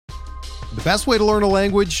The best way to learn a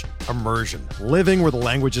language? Immersion. Living where the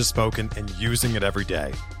language is spoken and using it every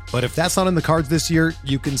day. But if that's not in the cards this year,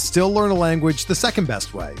 you can still learn a language the second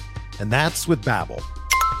best way, and that's with Babbel.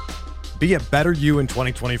 Be a better you in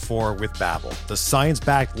 2024 with Babbel, the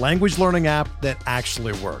science-backed language learning app that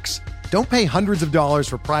actually works. Don't pay hundreds of dollars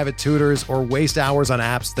for private tutors or waste hours on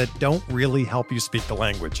apps that don't really help you speak the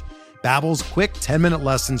language. Babbel's quick 10-minute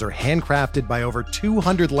lessons are handcrafted by over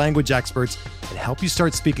 200 language experts and help you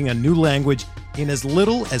start speaking a new language in as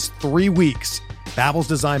little as 3 weeks. Babbel's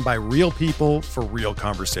designed by real people for real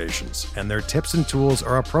conversations, and their tips and tools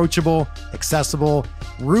are approachable, accessible,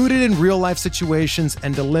 rooted in real-life situations,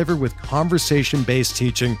 and delivered with conversation-based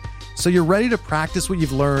teaching, so you're ready to practice what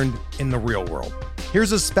you've learned in the real world.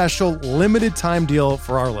 Here's a special limited-time deal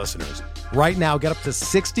for our listeners. Right now, get up to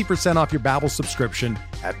 60% off your Babbel subscription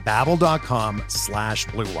at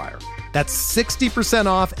babbel.com/Blue Wire. That's 60%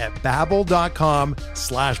 off at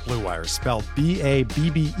babbel.com/Blue Wire, spelled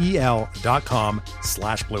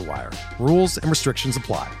BABBEL.com/Blue Wire. Rules and restrictions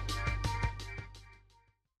apply.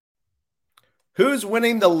 Who's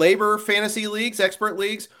winning the LABR fantasy leagues, expert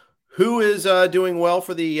leagues? Who is doing well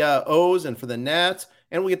for the O's and for the Nats?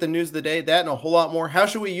 And we get the news of the day, that and a whole lot more. How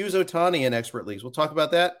should we use Ohtani in expert leagues? We'll talk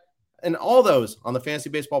about that and all those on the Fantasy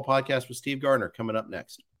Baseball Podcast with Steve Gardner coming up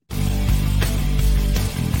next.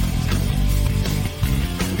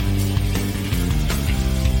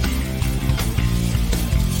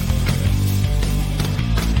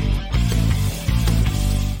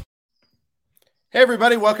 Hey,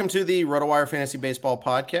 everybody. Welcome to the RotoWire Fantasy Baseball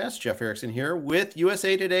Podcast. Jeff Erickson here with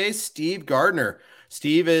USA Today's Steve Gardner.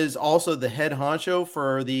 Steve is also the head honcho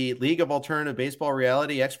for the League of Alternative Baseball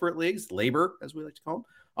Reality Expert Leagues, LABR, as we like to call them.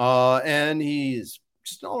 And he's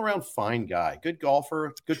just an all-around fine guy. Good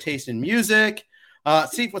golfer, good taste in music.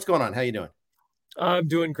 Steve, what's going on? How you doing? I'm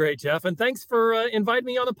doing great, Jeff. And thanks for inviting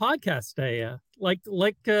me on the podcast today.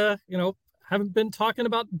 Haven't been talking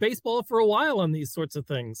about baseball for a while on these sorts of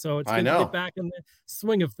things. So it's good to get back in the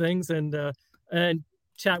swing of things and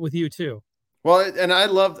chat with you too. Well, and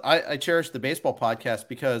I cherish the baseball podcast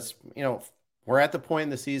because, we're at the point in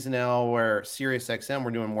the season now where SiriusXM,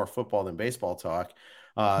 we're doing more football than baseball talk.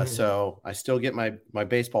 So I still get my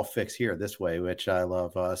baseball fix here this way, which I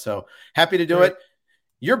love. So happy to do it.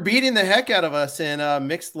 You're beating the heck out of us in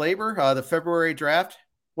mixed LABR, the February draft.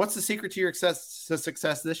 What's the secret to your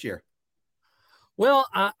success this year? Well,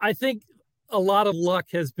 I think a lot of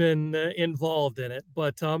luck has been involved in it,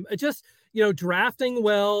 but drafting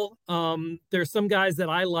well. There's some guys that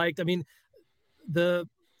I liked. I mean, the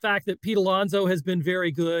fact that Pete Alonso has been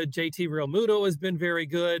very good, JT Realmuto has been very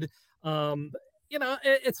good.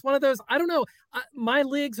 It's one of those, I don't know. My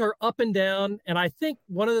leagues are up and down. And I think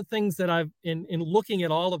one of the things that I've in looking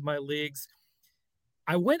at all of my leagues,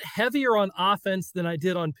 I went heavier on offense than I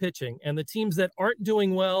did on pitching. And the teams that aren't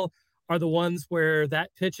doing well are the ones where that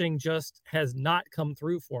pitching just has not come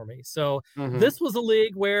through for me. So this was a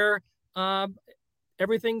league where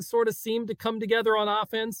everything sort of seemed to come together on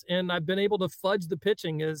offense, and I've been able to fudge the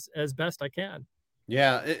pitching as best I can.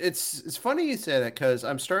 Yeah, it's funny you say that because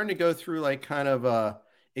I'm starting to go through like kind of a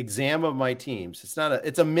exam of my teams.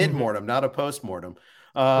 It's a mid-mortem, not a post-mortem.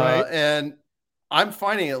 Right. And I'm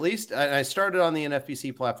finding, at least I started on the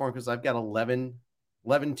NFBC platform because I've got 11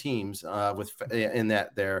 teams in that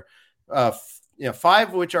there. 5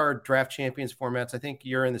 of which are draft champions formats. I think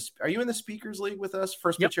are you in the Speakers League with us?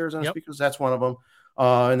 First pitch Arizona Speakers. That's one of them.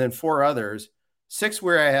 And then 4 others, 6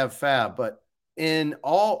 where I have Fab, but in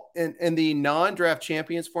the non-draft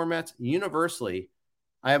champions formats, universally,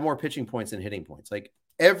 I have more pitching points than hitting points. Like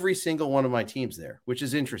every single one of my teams there, which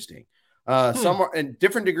is interesting. Some are in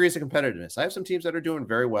different degrees of competitiveness. I have some teams that are doing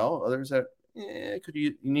very well. Others that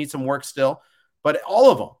you need some work still, but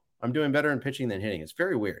all of them, I'm doing better in pitching than hitting. It's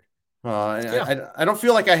very weird. I don't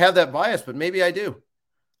feel like I have that bias, but maybe I do.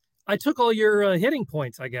 I took all your hitting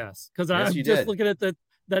points, I guess, because I'm just looking at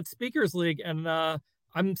that Speakers League, and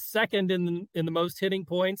I'm second in the most hitting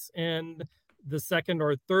points and the second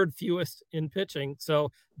or third fewest in pitching.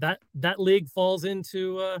 So that league falls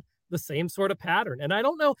into the same sort of pattern. And I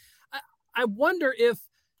don't know. I wonder if,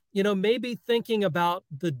 maybe thinking about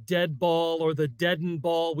the dead ball or the deadened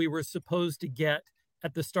ball we were supposed to get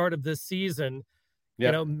at the start of this season.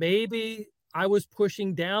 Maybe I was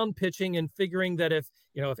pushing down pitching and figuring that if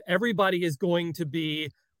everybody is going to be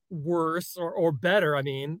worse or better,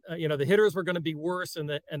 the hitters were going to be worse and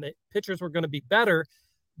the pitchers were going to be better,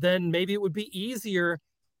 then maybe it would be easier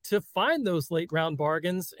to find those late round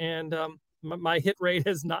bargains. And my hit rate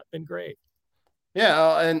has not been great.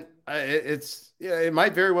 Yeah. And it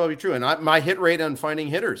might very well be true. And my hit rate on finding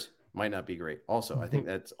hitters might not be great also. I think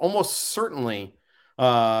that's almost certainly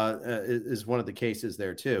is one of the cases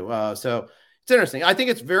there too. So it's interesting. I think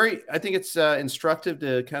it's instructive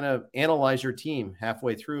to kind of analyze your team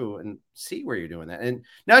halfway through and see where you're doing that, and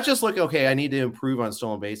not just look, okay, I need to improve on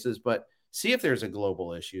stolen bases, but see if there's a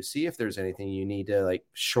global issue, see if there's anything you need to like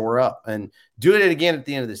shore up, and do it again at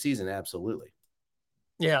the end of the season. Absolutely.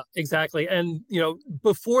 Yeah, exactly. And,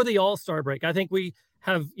 before the All-Star break, I think we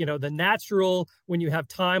have, the natural, when you have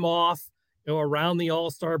time off, around the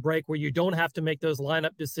All-Star break where you don't have to make those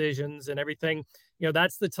lineup decisions and everything,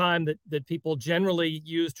 that's the time that people generally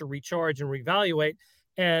use to recharge and reevaluate.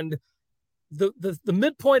 And the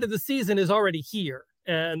midpoint of the season is already here.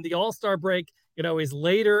 And the All-Star break, is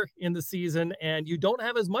later in the season, and you don't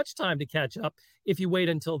have as much time to catch up if you wait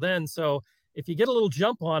until then. So if you get a little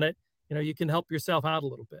jump on it, you can help yourself out a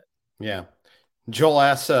little bit. Yeah. Joel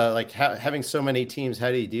asks, having so many teams, how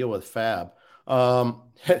do you deal with FAB? Not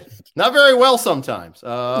very well sometimes.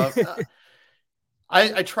 I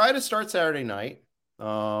try to start Saturday night.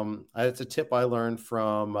 It's a tip I learned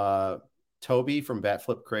from Toby from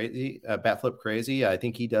Batflip Crazy. I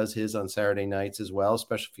think he does his on Saturday nights as well,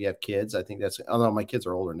 especially if you have kids. I think although my kids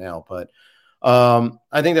are older now, but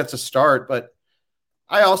I think that's a start. But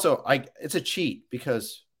it's a cheat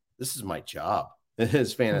because this is my job. It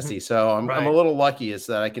is fantasy. So I'm a little lucky is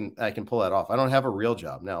that I can pull that off. I don't have a real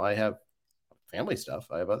job. Now I have family stuff.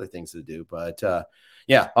 I have other things to do, but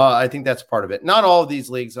I think that's part of it. Not all of these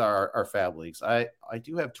leagues are FAB leagues. I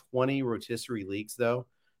do have 20 rotisserie leagues though.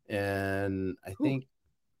 And I think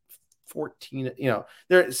 14,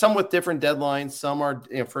 there some with different deadlines. Some are,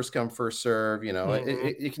 first come, first serve,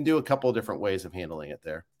 it can do a couple of different ways of handling it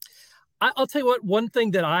there. I'll tell you what, one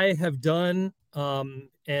thing that I have done,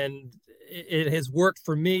 and it has worked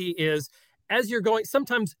for me is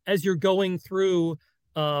sometimes as you're going through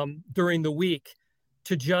during the week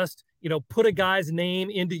to just, put a guy's name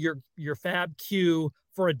into your FAB queue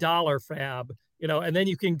for $1 FAB, and then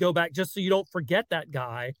you can go back just so you don't forget that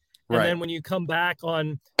guy. And then when you come back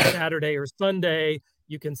on Saturday or Sunday,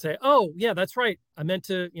 you can say, oh yeah, that's right. I meant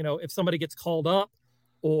to, if somebody gets called up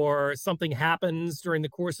or something happens during the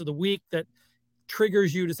course of the week that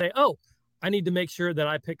triggers you to say, oh, I need to make sure that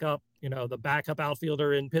I pick up, the backup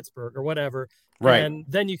outfielder in Pittsburgh or whatever. Right. And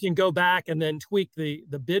then you can go back and then tweak the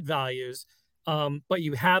bid values. But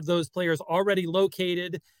you have those players already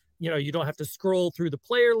located. You don't have to scroll through the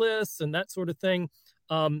player lists and that sort of thing.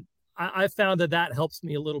 I found that helps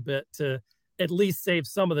me a little bit to at least save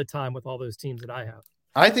some of the time with all those teams that I have.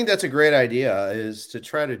 I think that's a great idea, is to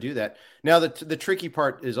try to do that. Now, the tricky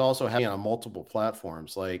part is also having on multiple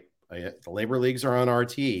platforms. Like the labor leagues are on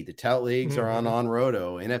RT, the tout leagues are on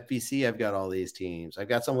Roto, NFBC. I've got all these teams. I've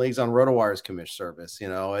got some leagues on RotoWire's commission service.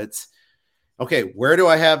 It's okay. Where do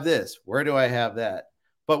I have this? Where do I have that?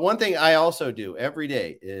 But one thing I also do every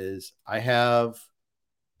day is I have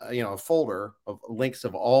a folder of links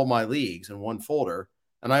of all my leagues in one folder,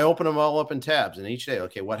 and I open them all up in tabs. And each day,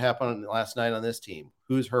 okay, what happened last night on this team?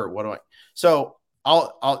 Who's hurt? What do I? So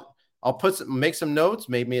I'll make some notes.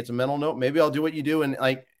 Maybe it's a mental note. Maybe I'll do what you do and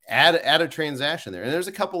like add a transaction there. And there's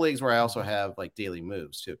a couple leagues where I also have like daily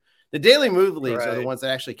moves too. The daily move leagues are the ones that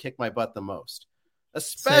actually kick my butt the most,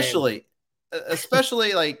 especially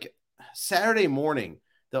like Saturday morning.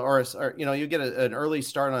 You get an early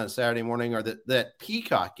start on a Saturday morning, or that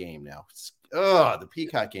Peacock game now. The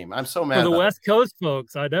Peacock game. I'm so mad. For the West Coast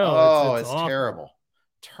folks, I know. Oh, it's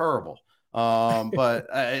terrible.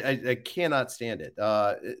 But I cannot stand it.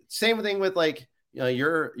 Same thing with like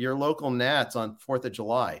your local Nats on 4th of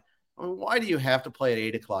July. I mean, why do you have to play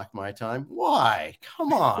at 8:00 my time? Why?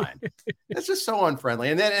 Come on. It's just so unfriendly.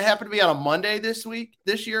 And then it happened to be on a Monday this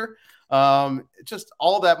year. Just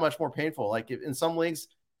all that much more painful. Like in some leagues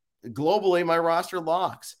globally, my roster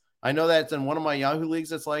locks. I know that it's in one of my Yahoo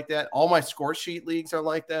leagues that's like that. All my score sheet leagues are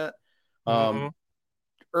like that.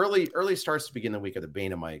 Early starts to begin the week are the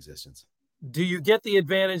bane of my existence. Do you get the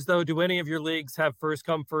advantage though? Do any of your leagues have first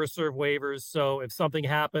come, first serve waivers? So if something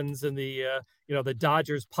happens in the the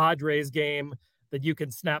Dodgers Padres game, that you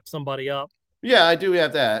can snap somebody up? Yeah, I do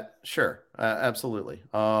have that. Sure. Absolutely.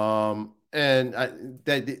 And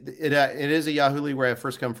it is a Yahoo league where I have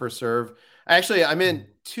first come, first serve. Actually, I'm in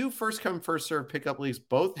 2 first come, first serve pickup leagues.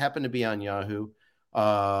 Both happen to be on Yahoo.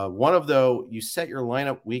 One of those, you set your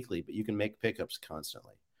lineup weekly, but you can make pickups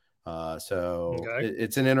constantly.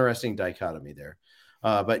 It's an interesting dichotomy there.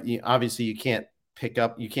 But obviously you can't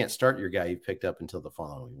start your guy you've picked up until the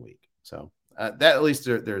following week. So that at least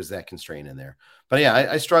there's that constraint in there. But yeah,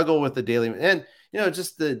 I struggle with the daily and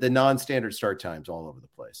just the non-standard start times all over the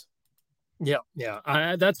place. Yeah.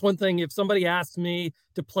 That's one thing. If somebody asks me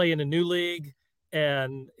to play in a new league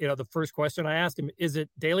And, the first question I asked him, is it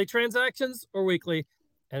daily transactions or weekly?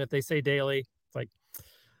 And if they say daily, it's like,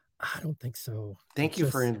 I don't think so. Thank you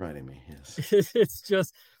for inviting me. Yes. It's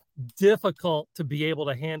just difficult to be able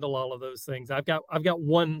to handle all of those things. I've got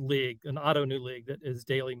one league, an auto new league that is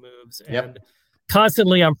daily moves. And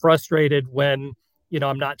constantly I'm frustrated when,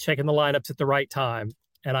 I'm not checking the lineups at the right time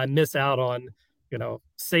and I miss out on,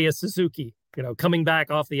 say a Suzuki, coming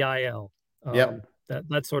back off the IL.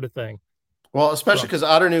 That sort of thing. Well, especially because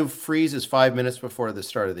Otternew freezes 5 minutes before the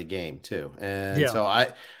start of the game too, and so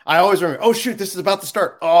I always remember, oh shoot, this is about to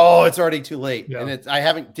start. Oh, it's already too late, and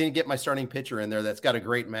I didn't get my starting pitcher in there that's got a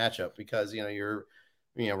great matchup because you're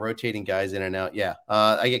rotating guys in and out.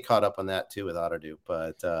 I get caught up on that too with Otternew,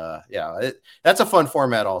 but that's a fun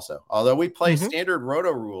format also. Although we play standard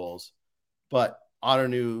roto rules, but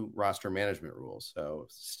Otternew roster management rules, so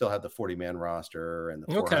still have the 40-man roster and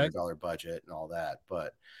the $400 budget and all that.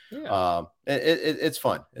 But it's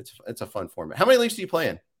fun. It's a fun format. How many leagues do you play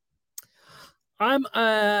in? I'm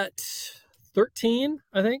at 13,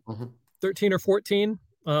 I think, 13 or 14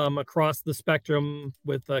 across the spectrum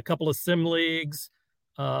with a couple of sim leagues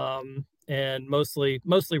and mostly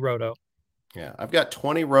roto. Yeah, I've got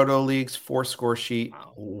 20 roto leagues, 4 score sheet,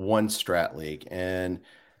 1 strat league, and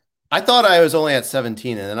I thought I was only at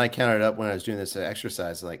 17, and then I counted up when I was doing this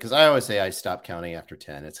exercise, because I always say I stop counting after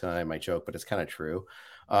 10. It's kind of my joke, but it's kind of true.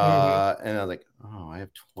 And I was like, oh, I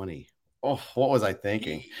have 20. Oh, what was I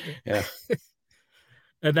thinking? Yeah.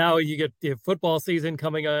 And now you get the football season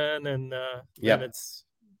coming in, and it's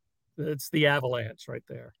the avalanche right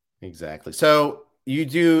there. Exactly. So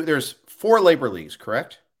there's 4 labor leagues,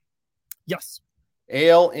 correct? Yes.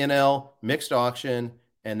 AL, NL, mixed auction,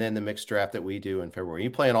 and then the mixed draft that we do in February.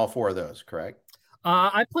 You play in all 4 of those, correct?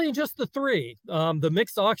 I play in just the 3. The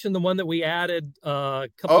mixed auction, the one that we added a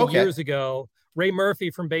couple of years ago, Ray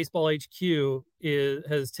Murphy from Baseball HQ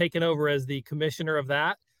has taken over as the commissioner of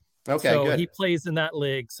that. Okay, so good. He plays in that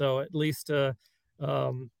league. So at least, he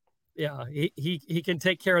can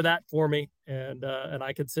take care of that for me, and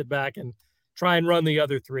I can sit back and try and run the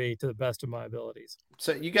other 3 to the best of my abilities.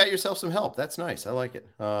 So you got yourself some help. That's nice. I like it.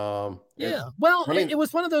 Well, it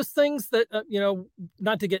was one of those things that,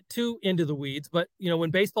 not to get too into the weeds, but,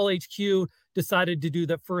 when Baseball HQ decided to do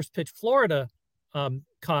the First Pitch Florida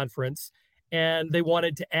conference, and they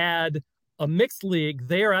wanted to add a mixed league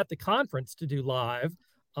there at the conference to do live,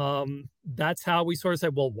 that's how we sort of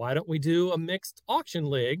said, well, why don't we do a mixed auction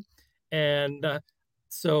league? And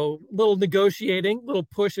so little negotiating, little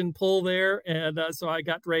push and pull there. And so I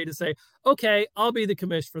got ready to say, okay, I'll be the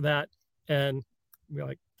commish for that. And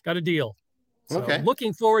we're got a deal. So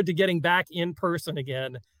looking forward to getting back in person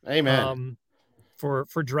again. Amen. For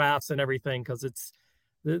drafts and everything, because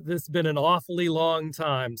this has been an awfully long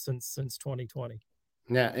time since 2020.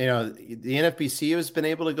 Yeah, the NFBC has been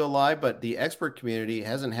able to go live, but the expert community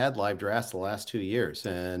hasn't had live drafts the last 2 years.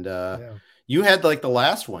 And you had the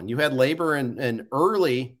last one. You had LABR in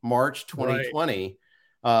early March 2020.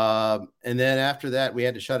 Right. And then after that, we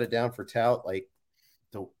had to shut it down for tout like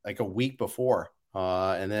a week before.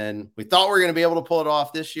 And then we thought we were going to be able to pull it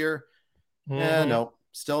off this year. No,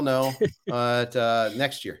 still no. But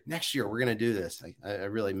next year we're going to do this. I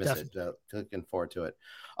really miss it. Looking forward to it.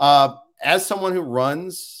 As someone who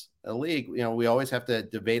runs a league, we always have to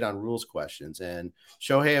debate on rules questions, and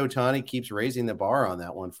Shohei Ohtani keeps raising the bar on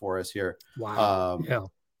that one for us here.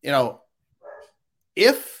 Wow.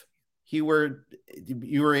 If you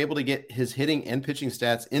were able to get his hitting and pitching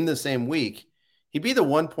stats in the same week, he'd be the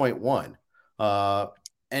 1.1.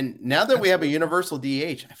 And now that we have a universal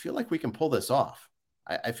DH, I feel like we can pull this off.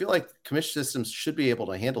 I feel like commission systems should be able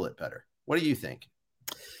to handle it better. What do you think?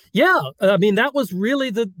 Yeah, I mean, that was really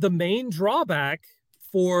the main drawback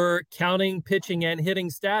for counting pitching and hitting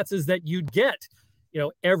stats, is that you'd get,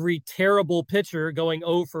 every terrible pitcher going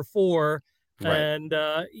 0 for 4, right. And,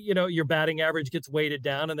 your batting average gets weighted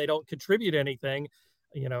down and they don't contribute anything,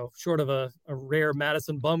 short of a rare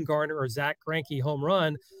Madison Bumgarner or Zach Greinke home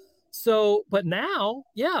run. So, but now,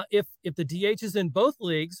 if the DH is in both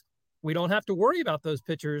leagues, we don't have to worry about those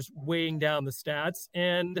pitchers weighing down the stats,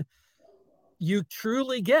 and you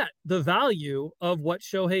truly get the value of what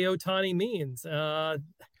Shohei Ohtani means.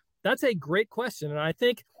 That's a great question. And I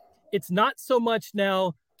think it's not so much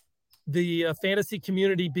now the fantasy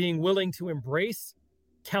community being willing to embrace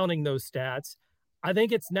counting those stats. I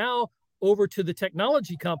think it's now over to the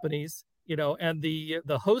technology companies, and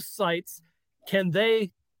the host sites. Can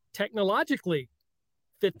they technologically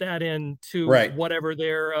fit that into whatever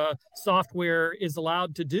their software is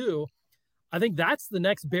allowed to do? I think that's the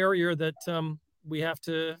next barrier that we have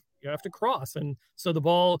to cross. And so the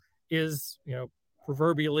ball is,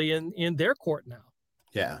 proverbially in their court now.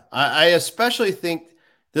 Yeah, I especially think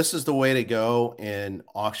this is the way to go in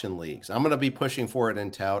auction leagues. I'm going to be pushing for it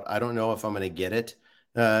in tout. I don't know if I'm going to get it,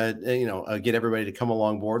 get everybody to come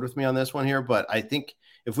along board with me on this one here. But I think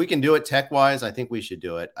if we can do it tech wise, I think we should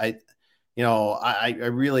do it. I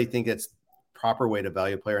really think it's proper way to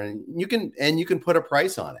value a player, and you can put a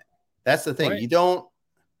price on it. That's the thing. Right. You don't,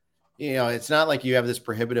 it's not like you have this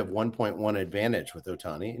prohibitive 1.1 advantage with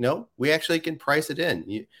Ohtani. No, we actually can price it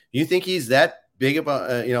in. You think he's that big of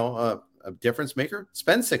a difference maker?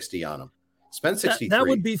 Spend 60 on him. Spend 63.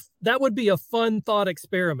 That would be a fun thought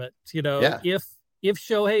experiment. Yeah. If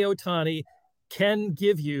Shohei Ohtani can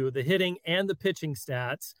give you the hitting and the pitching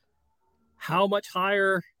stats, how much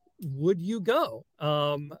higher would you go?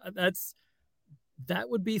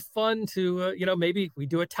 That would be fun to, maybe we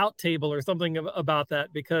do a tout table or something about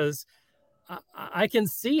that, because I can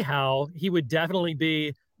see how he would definitely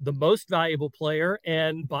be the most valuable player,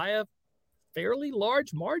 and by a fairly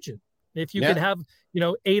large margin. If you could have,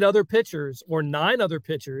 8 other pitchers or 9 other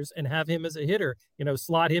pitchers and have him as a hitter,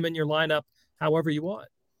 slot him in your lineup however you want.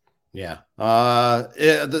 Yeah.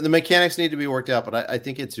 The mechanics need to be worked out, but I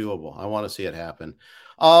think it's doable. I want to see it happen.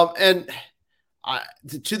 And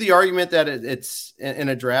to the argument that it's in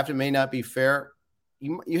a draft, it may not be fair.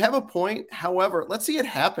 You have a point. However, let's see it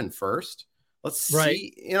happen first. Let's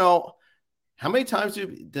see, how many times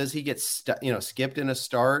does he get skipped in a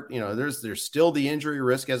start? There's still the injury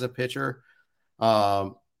risk as a pitcher.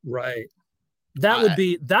 Right.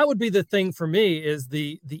 That would be the thing for me, is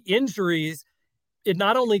the injuries. It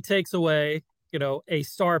not only takes away, a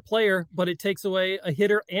star player, but it takes away a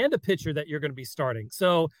hitter and a pitcher that you're going to be starting.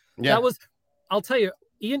 So I'll tell you,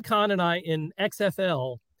 Ian Kahn and I in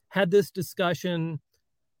XFL had this discussion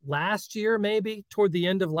last year, maybe toward the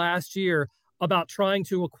end of last year, about trying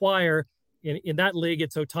to acquire, in that league,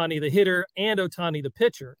 it's Ohtani the hitter and Ohtani the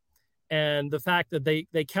pitcher. And the fact that they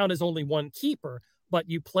count as only one keeper, but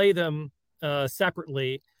you play them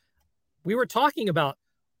separately. We were talking about,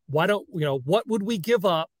 what would we give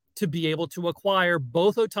up to be able to acquire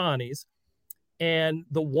both Ohtanis? And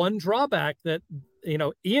the one drawback that,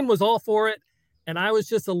 Ian was all for it, and I was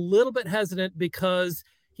just a little bit hesitant because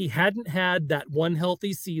he hadn't had that one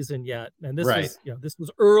healthy season yet. And this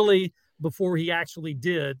was early before he actually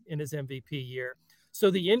did in his MVP year.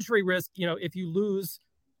 So the injury risk, if you lose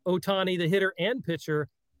Ohtani, the hitter and pitcher,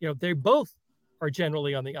 they both are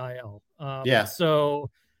generally on the IL. So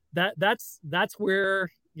that's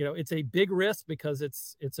where, it's a big risk, because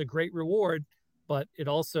it's a great reward, but it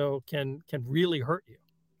also can really hurt you.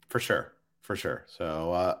 For sure.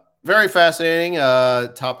 So very fascinating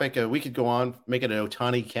topic. We could go on, make it an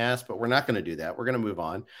Ohtani cast, but we're not going to do that. We're going to move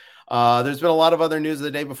on. There's been a lot of other news of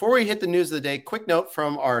the day. Before we hit the news of the day, quick note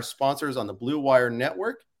from our sponsors on the Blue Wire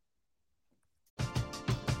Network.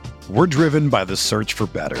 We're driven by the search for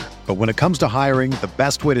better. But when it comes to hiring, the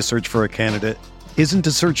best way to search for a candidate isn't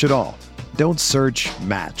to search at all. Don't search,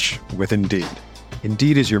 match with Indeed.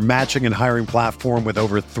 Indeed is your matching and hiring platform with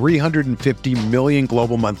over 350 million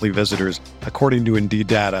global monthly visitors, according to Indeed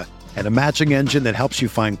data, and a matching engine that helps you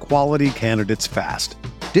find quality candidates fast.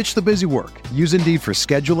 Ditch the busy work. Use Indeed for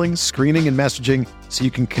scheduling, screening, and messaging so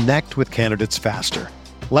you can connect with candidates faster.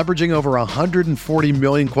 Leveraging over 140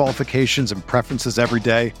 million qualifications and preferences every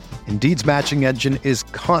day, Indeed's matching engine is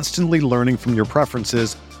constantly learning from your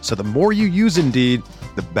preferences, so the more you use Indeed,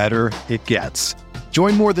 the better it gets.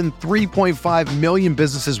 Join more than 3.5 million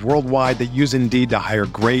businesses worldwide that use Indeed to hire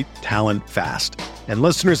great talent fast. And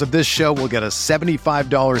listeners of this show will get a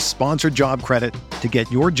 $75 sponsored job credit to get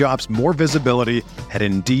your jobs more visibility at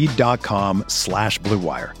Indeed.com/Blue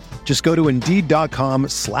Wire. Just go to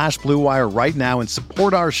Indeed.com/Blue Wire right now and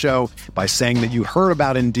support our show by saying that you heard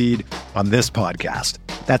about Indeed on this podcast.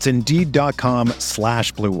 That's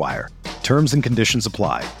Indeed.com/Blue Wire. Terms and conditions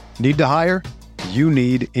apply. Need to hire? You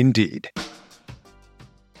need Indeed.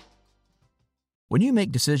 When you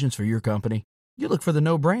make decisions for your company, you look for the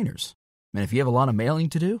no-brainers. And if you have a lot of mailing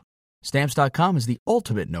to do, Stamps.com is the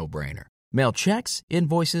ultimate no-brainer. Mail checks,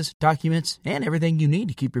 invoices, documents, and everything you need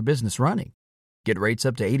to keep your business running. Get rates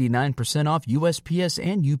up to 89% off USPS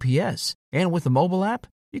and UPS. And with the mobile app,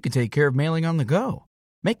 you can take care of mailing on the go.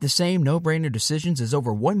 Make the same no-brainer decisions as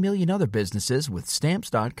over 1 million other businesses with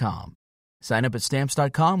Stamps.com. Sign up at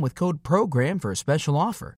Stamps.com with code PROGRAM for a special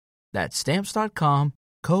offer. That's Stamps.com,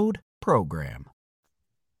 code PROGRAM.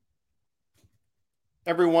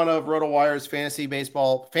 Every one of RotoWire's fantasy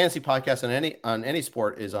podcasts on any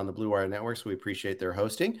sport is on the Blue Wire Network, so we appreciate their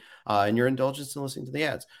hosting and your indulgence in listening to the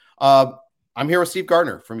ads. I'm here with Steve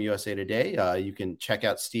Gardner from USA Today. You can check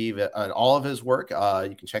out Steve on all of his work.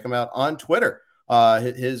 You can check him out on Twitter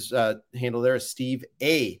His handle there is Steve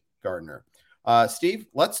A. Gardner. Steve,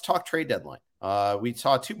 let's talk trade deadline. We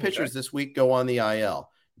saw two pitchers this week go on the IL,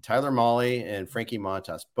 Tyler Mahle and Frankie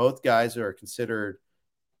Montas. Both guys are considered,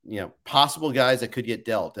 possible guys that could get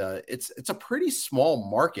dealt. It's a pretty small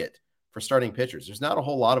market for starting pitchers. There's not a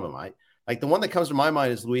whole lot of them. Like the one that comes to my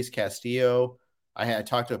mind is Luis Castillo. I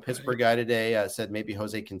talked to a Pittsburgh guy today. Said maybe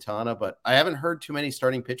Jose Quintana, but I haven't heard too many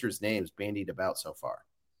starting pitchers' names bandied about so far.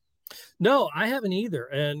 No, I haven't either.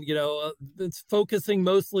 And, it's focusing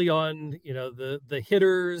mostly on, the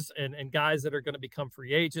hitters and guys that are going to become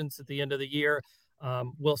free agents at the end of the year.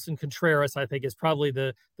 Wilson Contreras, I think, is probably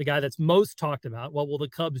the guy that's most talked about. What will the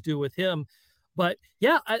Cubs do with him? But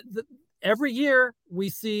yeah, every year we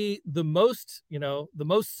see the most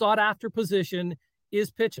sought after position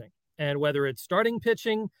is pitching. And whether it's starting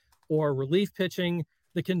pitching or relief pitching,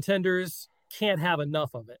 the contenders can't have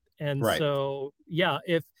enough of it. And so, yeah,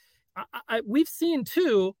 if we've seen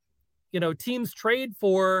too, teams trade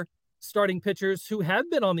for starting pitchers who have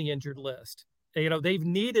been on the injured list. They've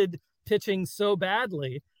needed pitching so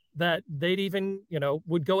badly that they'd even,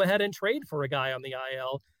 would go ahead and trade for a guy on the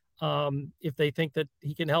IL if they think that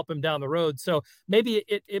he can help him down the road. So maybe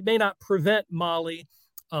it may not prevent Mahle,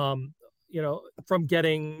 from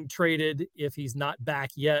getting traded if he's not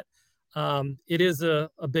back yet. It is a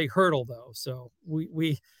big hurdle though. So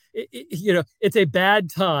it's a bad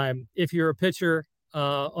time if you're a pitcher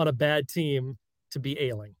on a bad team to be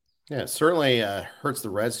ailing. Yeah, it certainly hurts the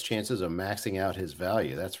Reds' chances of maxing out his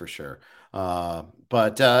value. That's for sure.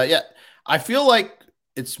 But I feel like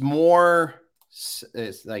it's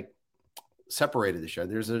like separated this year.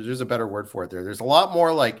 There's a better word for it there. There's a lot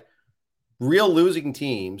more like real losing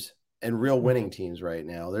teams and real winning teams right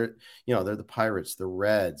now. They're the Pirates, the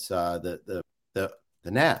Reds, the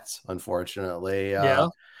Nats, unfortunately.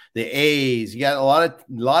 The A's. You got a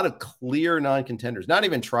lot of clear non-contenders, not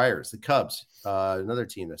even triers. The Cubs, another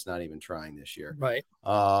team that's not even trying this year. Right.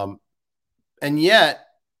 And yet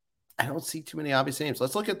I don't see too many obvious names.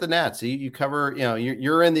 Let's look at the Nats. You cover,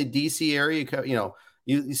 you're in the DC area.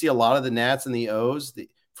 You see a lot of the Nats and the O's.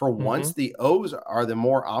 Once, the O's are the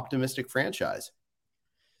more optimistic franchise.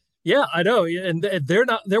 Yeah, I know. And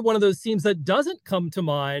they're one of those teams that doesn't come to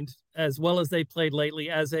mind as well as they played lately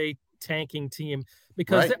as a tanking team,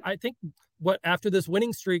 because I think after this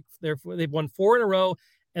winning streak, they've won 4 in a row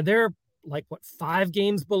and they're like 5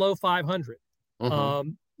 games below 500.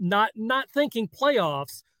 Not thinking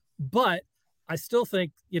playoffs, but I still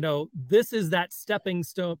think, this is that stepping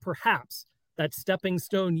stone, perhaps that stepping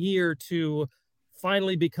stone year to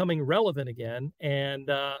finally becoming relevant again. And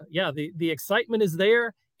the excitement is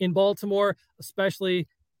there in Baltimore, especially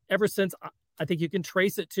ever since I think you can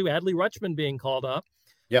trace it to Adley Rutschman being called up.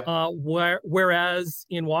 Yep. Whereas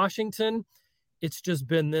in Washington, it's just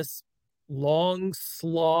been this long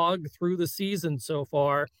slog through the season so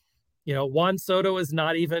far. Juan Soto is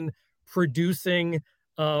not even producing,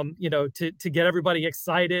 to get everybody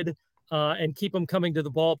excited and keep them coming to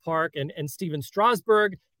the ballpark. And Steven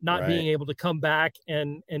Strasburg not being able to come back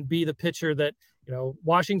and be the pitcher that,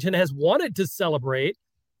 Washington has wanted to celebrate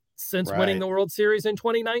since winning the World Series in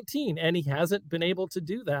 2019. And he hasn't been able to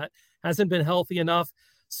do that, hasn't been healthy enough.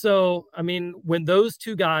 So, I mean, when those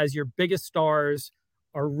two guys, your biggest stars,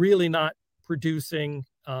 are really not producing,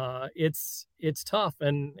 it's tough.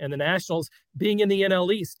 And the Nationals, being in the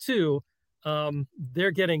NL East too,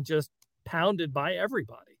 they're getting just pounded by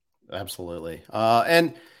everybody. Absolutely.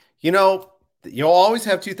 And, you'll always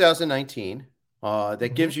have 2019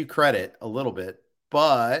 that gives you credit a little bit,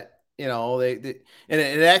 but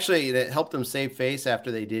it helped them save face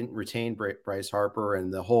after they didn't retain Bryce Harper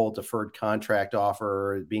and the whole deferred contract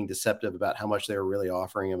offer, being deceptive about how much they were really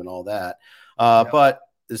offering him and all that. But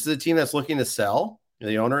this is a team that's looking to sell.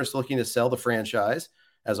 The owner is looking to sell the franchise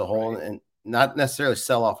as a whole and not necessarily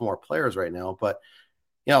sell off more players right now. But,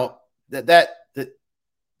 the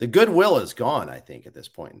goodwill is gone, I think, at this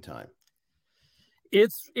point in time.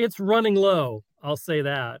 It's running low. I'll say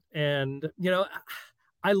that. And,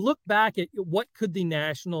 I look back at what could the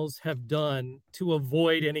Nationals have done to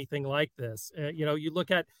avoid anything like this. You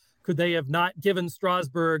look at, could they have not given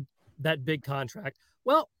Strasburg that big contract?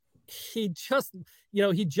 Well, he just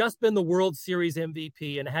been the World Series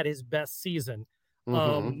MVP and had his best season.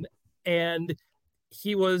 And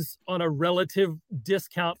he was on a relative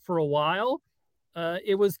discount for a while.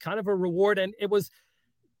 It was kind of a reward. And it was,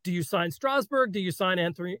 do you sign Strasburg? Do you sign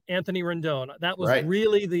Anthony Rendon? That was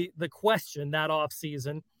really the question that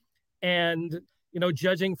offseason. And,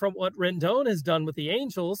 judging from what Rendon has done with the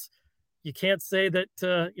Angels, you can't say that,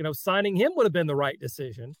 signing him would have been the right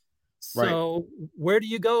decision. So where do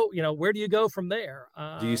you go? Where do you go from there?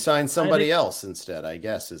 Do you sign somebody else instead, I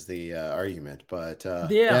guess, is the argument. But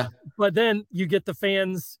yeah, but then you get the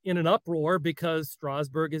fans in an uproar because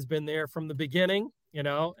Strasburg has been there from the beginning,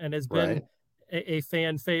 and has been a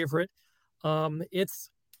fan favorite. It's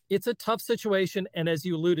a tough situation. And as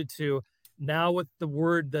you alluded to, now with the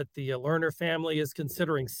word that the Lerner family is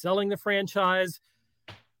considering selling the franchise,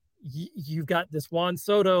 you've got this Juan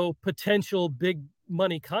Soto potential big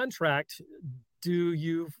money contract.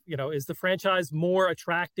 Is the franchise more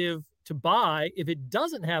attractive to buy if it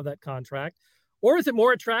doesn't have that contract, or is it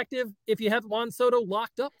more attractive if you have Juan Soto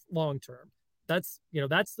locked up long term? That's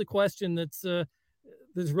the question that's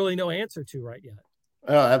there's really no answer to right yet.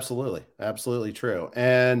 Oh, absolutely true.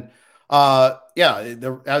 And I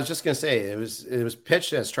was just gonna say it was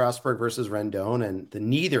pitched as Strasburg versus Rendon, and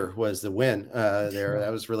neither was the win there.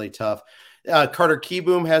 That was really tough. Carter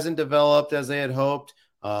Kieboom hasn't developed as they had hoped.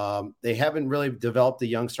 They haven't really developed the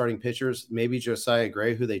young starting pitchers. Maybe Josiah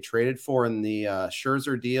Gray, who they traded for in the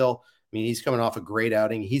Scherzer deal. I mean, he's coming off a great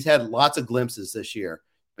outing. He's had lots of glimpses this year.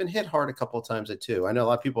 Been hit hard a couple of times too. I know a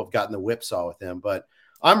lot of people have gotten the whipsaw with him, but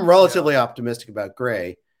I'm relatively optimistic about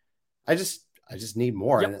Gray. I just need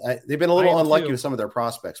more. Yep. And they've been a little unlucky with some of their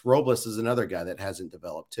prospects. Robles is another guy that hasn't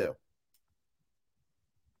developed too.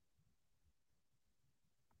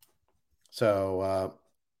 So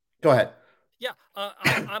go ahead. Yeah,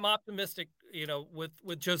 I'm optimistic,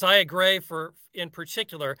 with Josiah Gray in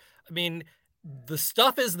particular. I mean, the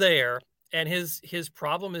stuff is there, and his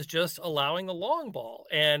problem is just allowing the long ball.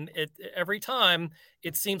 And every time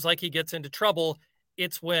it seems like he gets into trouble,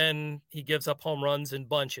 it's when he gives up home runs in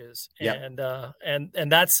bunches. Yep.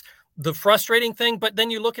 And that's the frustrating thing. But then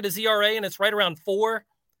you look at his ERA and it's right around 4.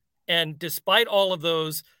 And despite all of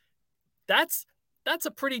those, that's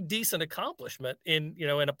a pretty decent accomplishment in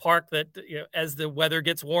a park that, as the weather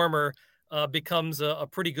gets warmer, becomes a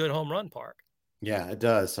pretty good home run park. Yeah, it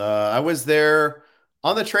does. I was there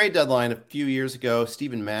on the trade deadline a few years ago.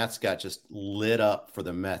 Steven Matz got just lit up for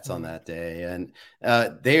the Mets on that day. And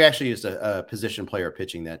they actually used a position player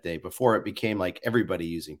pitching that day before it became like everybody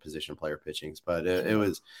using position player pitchings. But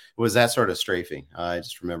it was that sort of strafing. I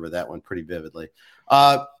just remember that one pretty vividly.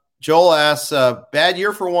 Joel asks, bad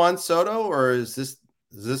year for Juan Soto, or is this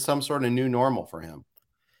some sort of new normal for him?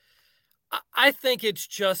 I think it's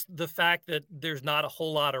just the fact that there's not a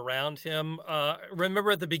whole lot around him.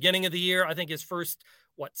 Remember at the beginning of the year, I think his first,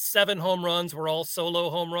 7 home runs were all solo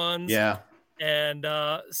home runs. Yeah. And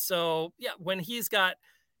when he's got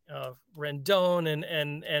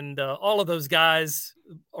Rendon and all of those guys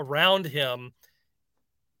around him,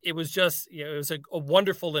 it was just, it was a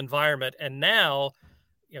wonderful environment. And now,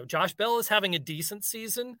 Josh Bell is having a decent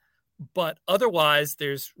season, but otherwise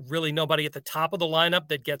there's really nobody at the top of the lineup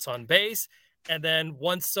that gets on base. And then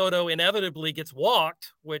once Soto inevitably gets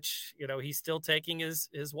walked, which, he's still taking his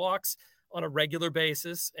walks on a regular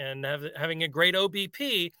basis and having a great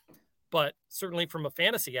OBP, but certainly from a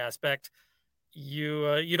fantasy aspect,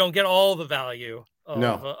 you don't get all the value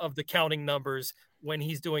of the counting numbers when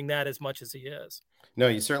he's doing that as much as he is. No,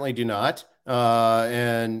 you certainly do not.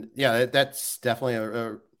 And yeah, that's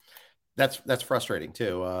definitely that's frustrating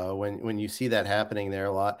too. When you see that happening there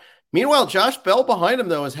a lot. Meanwhile, Josh Bell behind him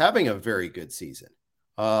though is having a very good season.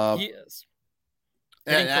 He is.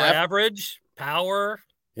 And for average power,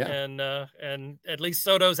 and at least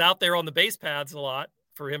Soto's out there on the base paths a lot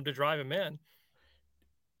for him to drive him in.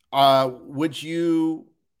 Would you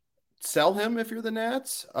sell him if you're the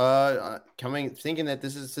Nats? Thinking that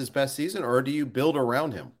this is his best season, or do you build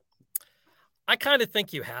around him? I kind of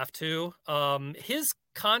think you have to. His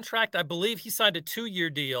contract, I believe he signed a 2-year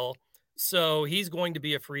deal, so he's going to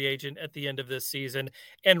be a free agent at the end of this season.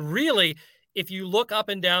 And really, if you look up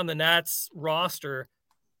and down the Nats roster,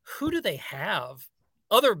 who do they have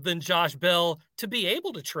other than Josh Bell to be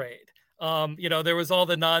able to trade? There was all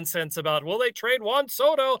the nonsense about, will they trade Juan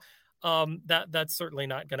Soto? That's certainly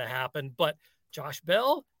not going to happen. But Josh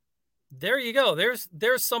Bell, there you go.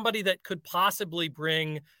 There's somebody that could possibly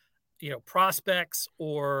bring, prospects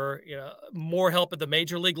or more help at the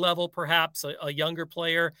major league level, perhaps a younger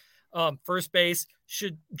player. First base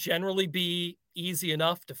should generally be easy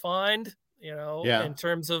enough to find, in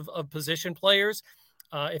terms of position players,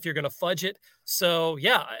 if you're going to fudge it. So,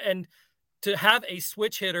 yeah. And to have a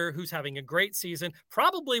switch hitter who's having a great season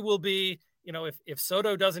probably will be, if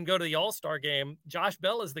Soto doesn't go to the All-Star game, Josh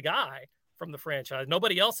Bell is the guy from the franchise.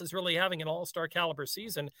 Nobody else is really having an All-Star caliber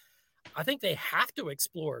season. I think they have to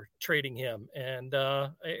explore trading him. And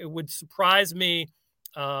it would surprise me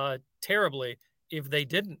terribly if they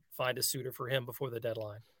didn't find a suitor for him before the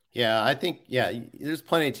deadline. Yeah, I think, there's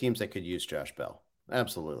plenty of teams that could use Josh Bell.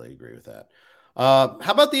 Absolutely agree with that. How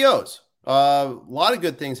about the O's? A lot of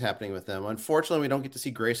good things happening with them. Unfortunately, we don't get to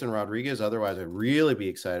see Grayson Rodriguez. Otherwise, I'd really be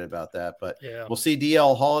excited about that. But yeah, we'll see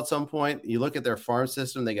DL Hall at some point. You look at their farm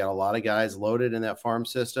system; they got a lot of guys loaded in that farm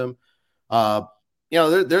system.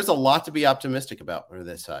 There's a lot to be optimistic about for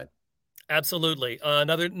this side. Absolutely.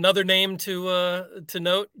 Another name to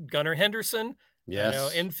note: Gunnar Henderson.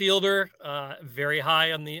 Yes, infielder, very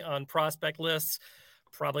high on prospect lists.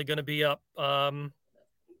 Probably going to be up.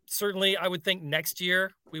 Certainly, I would think next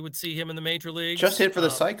year we would see him in the major leagues. Just hit for the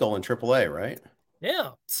cycle in AAA, right? Yeah.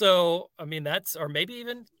 So, I mean, or maybe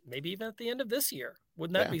even at the end of this year.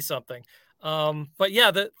 Wouldn't that be something? But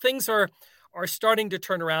yeah, the things are starting to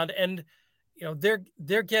turn around, and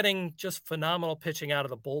they're getting just phenomenal pitching out of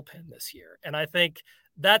the bullpen this year. And I think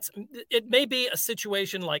it may be a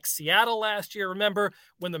situation like Seattle last year. Remember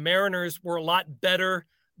when the Mariners were a lot better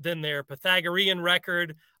than their Pythagorean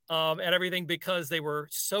record and everything because they were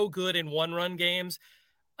so good in one-run games.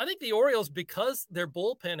 I think the Orioles, because their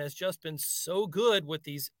bullpen has just been so good with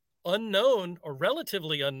these unknown or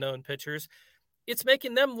relatively unknown pitchers, it's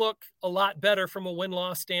making them look a lot better from a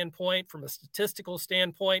win-loss standpoint, from a statistical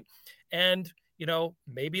standpoint. And,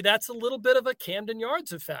 maybe that's a little bit of a Camden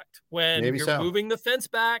Yards effect when you're moving the fence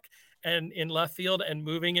back and in left field and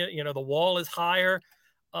moving it, the wall is higher.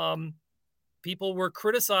 People were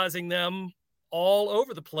criticizing them all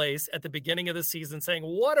over the place at the beginning of the season saying,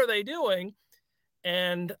 what are they doing?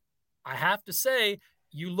 And I have to say,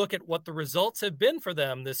 you look at what the results have been for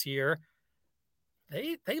them this year,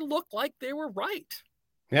 they look like they were right.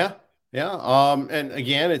 Yeah. Yeah. And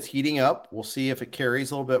again, it's heating up. We'll see if it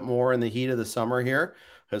carries a little bit more in the heat of the summer here.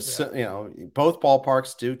 Because, both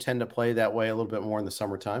ballparks do tend to play that way a little bit more in the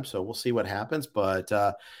summertime. So we'll see what happens. But,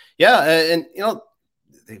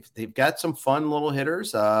 they've got some fun little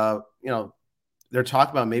hitters. They're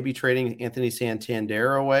talking about maybe trading Anthony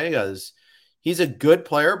Santander away because he's a good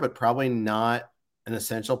player, but probably not an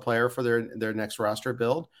essential player for their next roster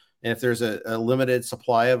build. And if there's a limited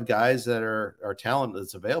supply of guys that are talent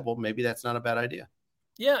that's available, maybe that's not a bad idea.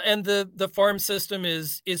 Yeah, and the farm system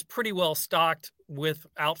is pretty well stocked with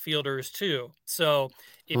outfielders too. So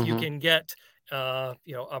if you can get a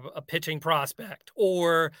pitching prospect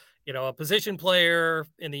or a position player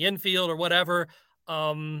in the infield or whatever,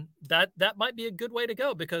 that might be a good way to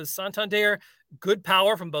go because Santander, good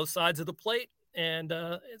power from both sides of the plate and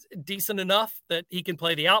it's decent enough that he can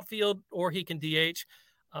play the outfield or he can DH.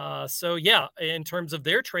 So yeah, in terms of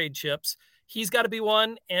their trade chips, he's got to be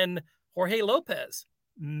one, and Jorge Lopez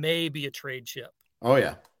may be a trade chip. Oh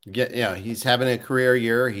yeah. He's having a career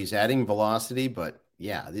year. He's adding velocity, but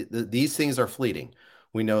yeah, these things are fleeting.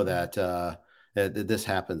 We know that this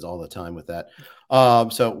happens all the time with that.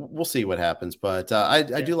 So we'll see what happens, but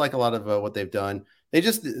I do like a lot of what they've done.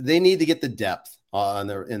 They need to get the depth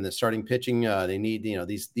in the starting pitching. They need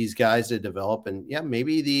these guys to develop, and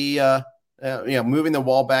maybe the moving the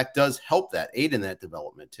wall back does help aid in that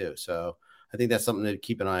development too. So I think that's something to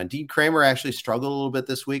keep an eye on. Dean Kramer actually struggled a little bit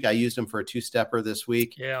this week. I used him for a 2-stepper this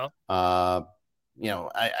week. Yeah.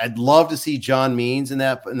 I'd love to see John Means in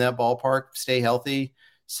that ballpark stay healthy.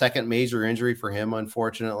 Second major injury for him,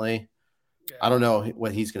 unfortunately. Yeah. I don't know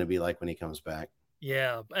what he's going to be like when he comes back.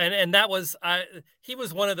 Yeah, and that was he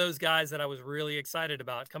was one of those guys that I was really excited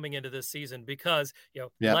about coming into this season because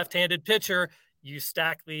left-handed pitcher, you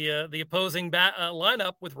stack the opposing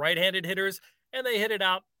lineup with right-handed hitters, and they hit it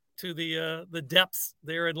out to the depths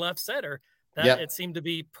there in left center. It seemed to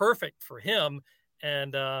be perfect for him,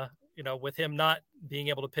 and with him not being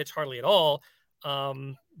able to pitch hardly at all,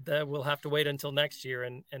 that we'll have to wait until next year,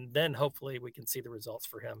 and then hopefully we can see the results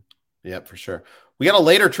for him. Yeah, for sure. We got a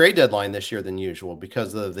later trade deadline this year than usual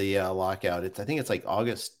because of the lockout. I think it's like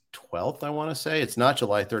August 12th, I want to say. It's not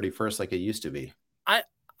July 31st like it used to be.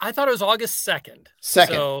 I thought it was August 2nd.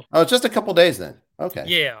 So, it's just a couple days then. Okay.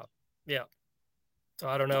 Yeah. So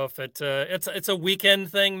I don't know if it's a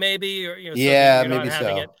weekend thing maybe, or you're maybe not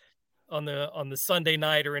having it on the Sunday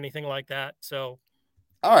night or anything like that. So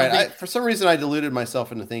all right, for some reason I deluded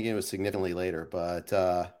myself into thinking it was significantly later, but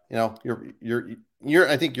I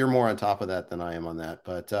think you're more on top of that than I am on that.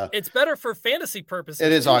 But it's better for fantasy purposes.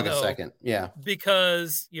 It is August 2nd, yeah,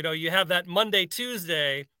 because you have that Monday,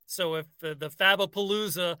 Tuesday. So if the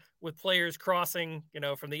Fabapalooza with players crossing,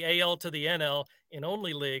 from the AL to the NL in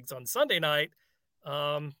only leagues on Sunday night,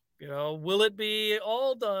 will it be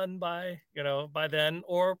all done by then,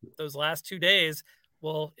 or those last 2 days?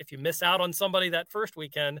 Well, if you miss out on somebody that first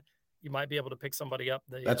weekend, you might be able to pick somebody up.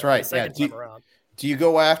 That's right. The second time around. Do you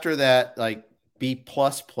go after that like B+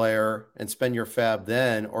 player and spend your fab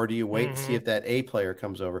then, or do you wait and see if that A player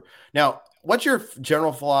comes over? Now, what's your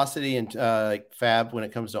general philosophy and fab when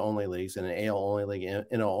it comes to only leagues and an AL only league,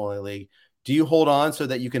 NL only league? Do you hold on so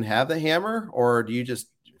that you can have the hammer, or do you just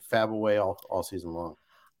fab away all season long?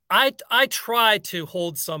 I try to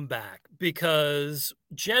hold some back because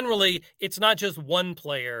generally it's not just one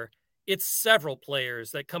player, it's several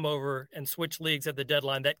players that come over and switch leagues at the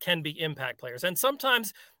deadline that can be impact players. And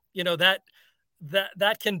sometimes,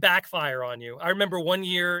 that can backfire on you. I remember one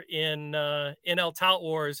year in NL Tout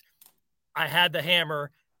Wars, I had the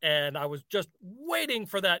hammer and I was just waiting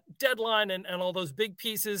for that deadline and all those big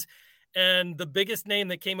pieces. And the biggest name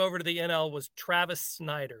that came over to the NL was Travis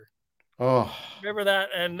Snyder. Oh, remember that?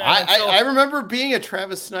 And I remember being a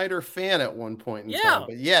Travis Snyder fan at one point in time.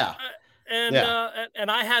 But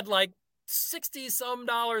and I had like $60 some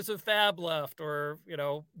of fab left, or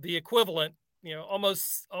the equivalent,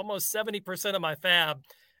 almost 70% of my fab.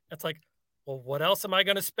 It's like, well, what else am I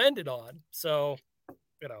going to spend it on? So,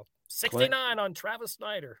 69 on Travis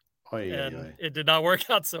Snyder, it did not work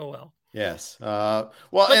out so well. Yes.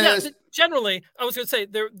 Generally, I was going to say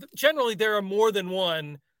there are more than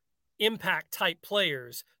one impact type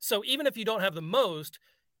players. So even if you don't have the most,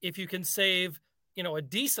 if you can save, a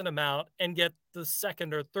decent amount and get the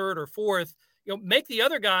second or third or fourth, make the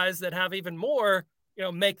other guys that have even more,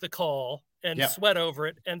 make the call and sweat over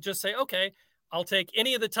it and just say, okay, I'll take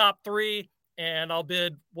any of the top three and I'll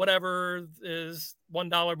bid whatever is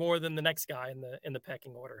 $1 more than the next guy in the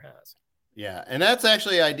pecking order has. Yeah, and that's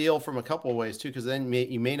actually ideal from a couple of ways too, because then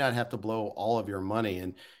you may not have to blow all of your money.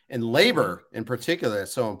 And LABR in particular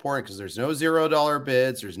is so important because there's no $0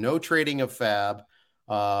 bids, there's no trading of fab.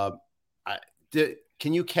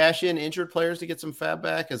 Can you cash in injured players to get some fab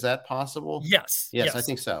back? Is that possible? Yes. Yes, I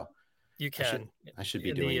think so. You can. I should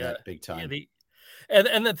be doing that big time.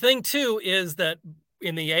 And the thing too is that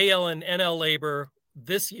in the AL and NL LABR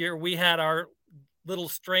this year, we had our little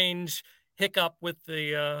strange hiccup with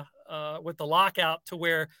the lockout to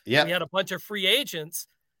where we had a bunch of free agents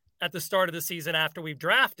at the start of the season after we've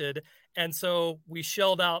drafted. And so we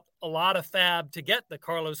shelled out a lot of fab to get the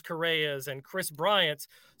Carlos Correas and Chris Bryants.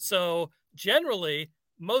 So generally,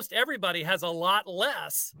 most everybody has a lot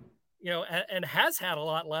less, and has had a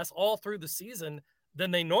lot less all through the season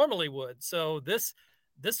than they normally would. So this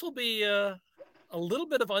will be a little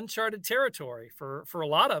bit of uncharted territory for a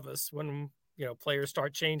lot of us when, players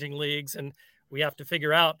start changing leagues and we have to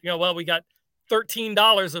figure out, we got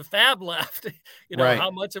 $13 of fab left.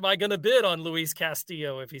 How much am I going to bid on Luis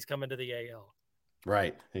Castillo if he's coming to the AL?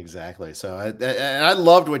 Right. Exactly. So I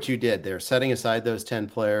loved what you did there, setting aside those 10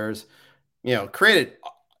 players, created,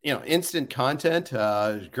 instant content,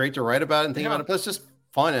 great to write about and think about it. But it's just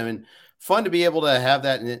fun. I mean, fun to be able to have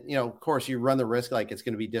that. And, of course you run the risk, like it's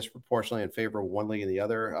going to be disproportionately in favor of one league and the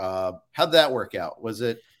other. How'd that work out? Was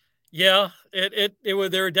it? Yeah, it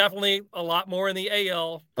was. There were definitely a lot more in the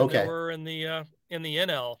AL than there were in the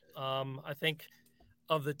NL. I think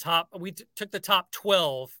of the top, we took the top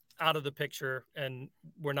 12 out of the picture, and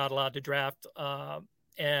we're not allowed to draft.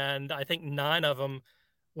 And I think 9 of them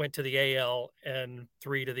went to the AL and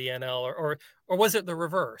 3 to the NL, or was it the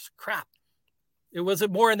reverse? Crap, was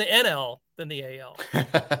it more in the NL than the AL?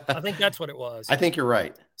 I think that's what it was. I think you're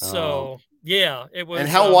right. So it was. And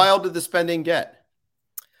how wild did the spending get?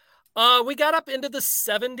 We got up into the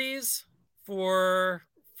 70s for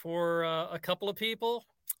a couple of people.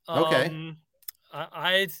 Okay.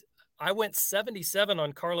 I went 77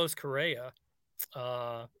 on Carlos Correa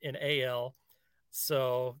in AL,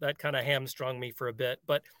 so that kind of hamstrung me for a bit.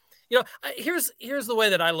 But here's the way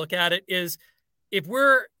that I look at it is, if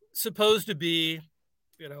we're supposed to be,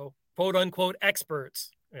 quote unquote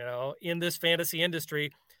experts, in this fantasy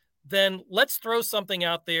industry, then let's throw something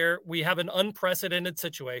out there. We have an unprecedented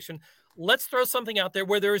situation. Let's throw something out there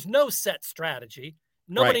where there is no set strategy.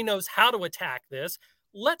 Nobody knows how to attack this.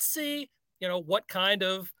 Let's see, what kind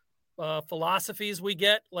of philosophies we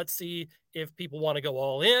get. Let's see if people want to go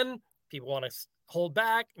all in, people want to hold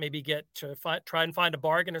back, maybe try and find a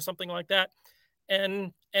bargain or something like that,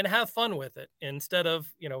 and have fun with it instead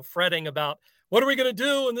of, fretting about what are we going to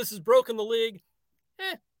do and this has broken the league.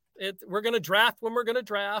 We're going to draft when we're going to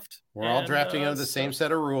draft. We're all drafting under the same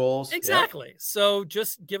set of rules. Exactly. Yep. So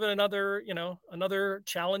just give it another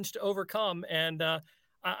challenge to overcome. And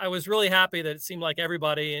I was really happy that it seemed like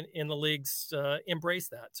everybody in the leagues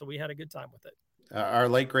embraced that. So we had a good time with it. Our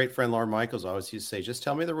late great friend Lauren Michaels always used to say, just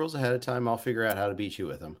tell me the rules ahead of time. I'll figure out how to beat you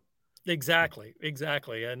with them. Exactly.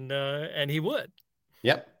 And he would.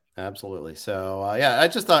 Yep. Absolutely. So I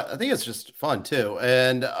think it's just fun too.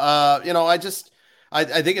 And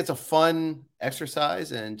I think it's a fun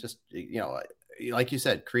exercise, and just, like you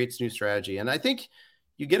said, creates new strategy. And I think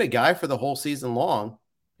you get a guy for the whole season long,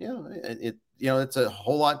 it's a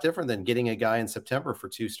whole lot different than getting a guy in September for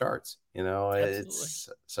 2 starts.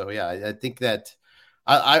 Absolutely. I think that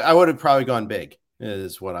I would have probably gone big,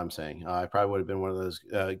 is what I'm saying. I probably would have been one of those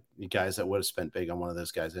guys that would have spent big on one of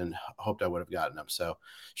those guys and hoped I would have gotten them. So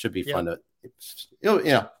should be fun to,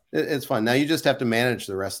 it's fun. Now you just have to manage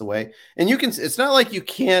the rest of the way, and it's not like you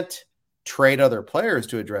can't trade other players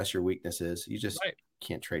to address your weaknesses. You just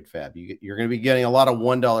can't trade Fab. You're going to be getting a lot of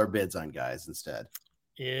 $1 bids on guys instead.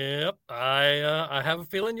 Yep. I have a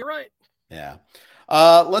feeling you're right. Yeah.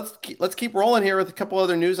 Let's keep rolling here with a couple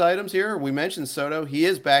other news items here. We mentioned Soto. He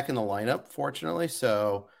is back in the lineup, fortunately.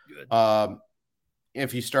 So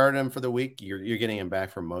if you started him for the week, you're getting him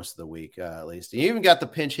back for most of the week, at least. He even got the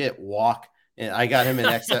pinch hit walk, and I got him in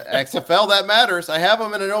XFL. That matters. I have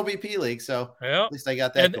him in an OBP league, so at least I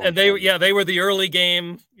got that. And they were the early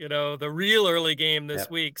game, the real early game this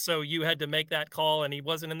week. So you had to make that call, and he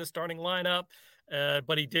wasn't in the starting lineup,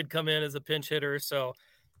 but he did come in as a pinch hitter. So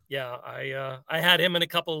yeah, I had him in a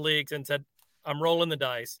couple of leagues and said, I'm rolling the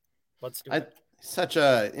dice. Let's do it. Such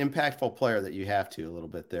a impactful player that you have to a little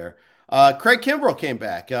bit there. Craig Kimbrell came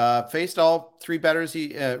back, faced all 3 batters.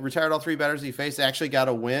 He retired all 3 batters he faced, actually got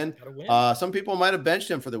a win. Some people might have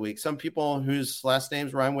benched him for the week. Some people whose last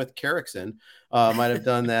names rhyme with Carrickson might have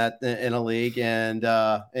done that in a league. And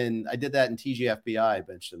I did that in TGFBI. I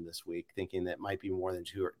benched him this week, thinking that might be more than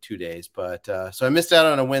 2 days. But so I missed out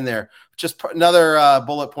on a win there. Just another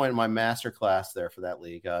bullet point in my master class there for that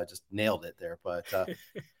league. Just nailed it there. But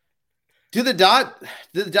do the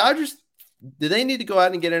Dodgers, do they need to go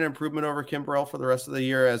out and get an improvement over Kimbrell for the rest of the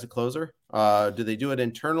year as a closer? Do they do it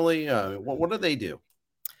internally? What do they do?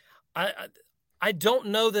 I don't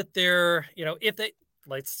know that they're, if they,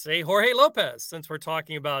 let's say Jorge Lopez, since we're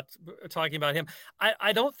talking about him,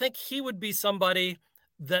 I don't think he would be somebody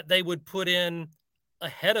that they would put in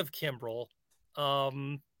ahead of Kimbrell.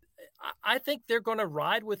 I think they're going to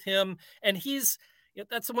ride with him, and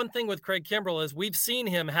that's the one thing with Craig Kimbrell is we've seen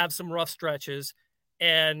him have some rough stretches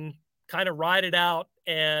and kind of ride it out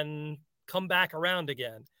and come back around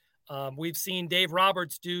again. We've seen Dave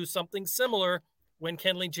Roberts do something similar when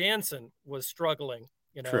Kenley Jansen was struggling,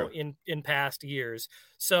 in past years.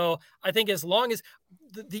 So I think as long as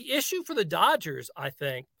the issue for the Dodgers, I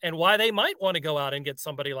think, and why they might want to go out and get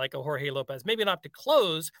somebody like a Jorge Lopez, maybe not to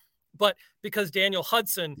close, but because Daniel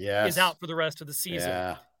Hudson is out for the rest of the season.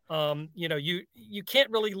 Yeah. You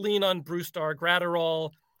can't really lean on Brusdar,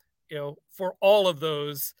 Gratterall, for all of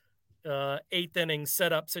those 8th inning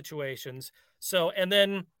setup situations. So, and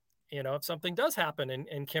then, if something does happen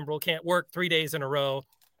and Kimbrell can't work 3 days in a row,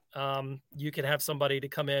 you can have somebody to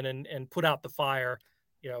come in and put out the fire,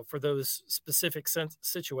 for those specific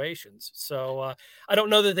situations. So I don't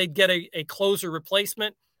know that they'd get a closer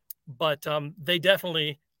replacement, but they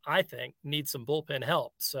definitely, I think, need some bullpen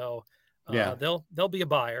help. So they'll be a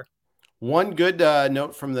buyer. One good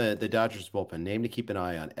note from the Dodgers bullpen, name to keep an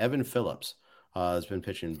eye on, Evan Phillips. Has been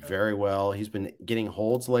pitching very well. He's been getting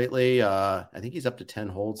holds lately. I think he's up to 10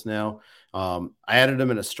 holds now. I added him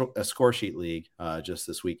in a score sheet league just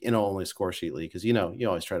this week, only score sheet league, because you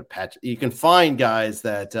always try to patch. You can find guys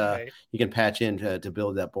that you can patch in to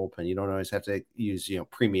build that bullpen. You don't always have to use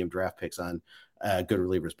premium draft picks on good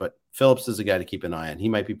relievers. But Phillips is a guy to keep an eye on. He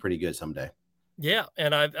might be pretty good someday. Yeah,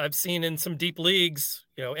 and I've seen in some deep leagues,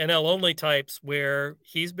 NL only types, where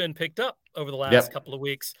he's been picked up over the last couple of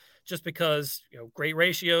weeks. Just because, great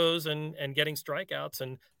ratios and getting strikeouts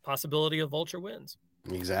and possibility of vulture wins.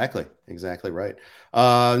 Exactly right.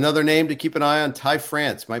 Another name to keep an eye on, Ty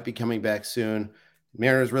France might be coming back soon.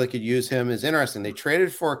 Mariners really could use him. Is interesting. They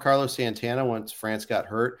traded for Carlos Santana once France got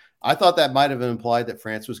hurt. I thought that might have implied that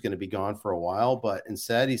France was going to be gone for a while, but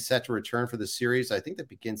instead he's set to return for the series. I think that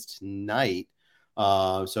begins tonight.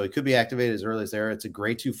 So he could be activated as early as there. It's a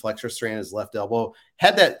grade 2 flexor strain in his left elbow.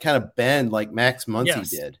 Had that kind of bend like Max Muncy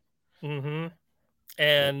did. Mm-hmm.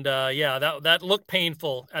 And that looked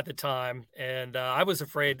painful at the time, and I was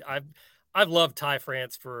afraid. I've loved Ty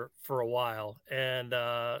France for a while, and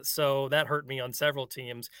so that hurt me on several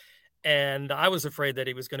teams, and I was afraid that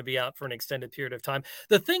he was going to be out for an extended period of time.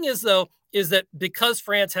 The thing is, though, is that because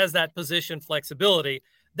France has that position flexibility,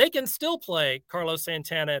 they can still play Carlos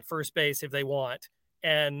Santana at first base if they want,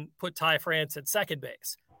 and put Ty France at second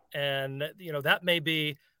base, and that may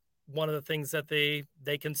be one of the things that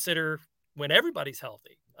they consider when everybody's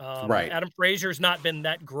healthy. Right. Adam Frazier's not been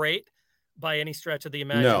that great by any stretch of the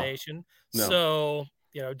imagination. No. So,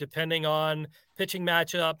 depending on pitching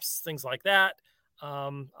matchups, things like that,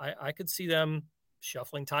 I could see them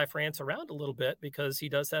shuffling Ty France around a little bit because he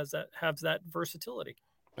does have that versatility.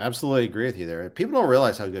 Absolutely agree with you there. People don't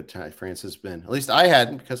realize how good Ty France has been. At least I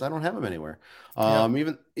hadn't, because I don't have him anywhere.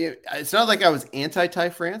 Even it's not like I was anti Ty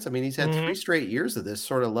France. I mean, he's had 3 straight years of this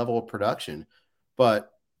sort of level of production,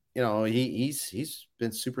 but he's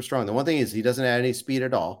been super strong. The one thing is he doesn't add any speed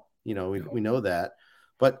at all. We know that,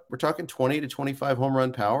 but we're talking 20 to 25 home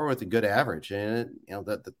run power with a good average, and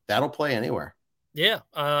that'll play anywhere. Yeah,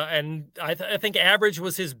 and I think average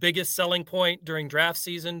was his biggest selling point during draft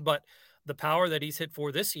season, but the power that he's hit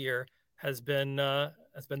for this year has been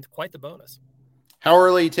quite the bonus. How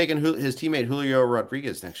early are you taking his teammate Julio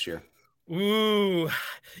Rodriguez next year? Ooh,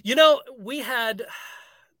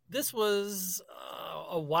 this was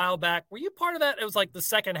a while back. Were you part of that? It was like the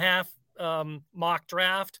second half mock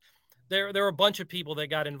draft. There were a bunch of people that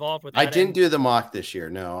got involved with that. I didn't do the mock this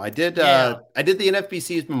year. No, I did. I did the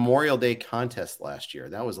NFBC's Memorial Day contest last year.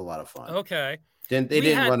 That was a lot of fun. Okay. They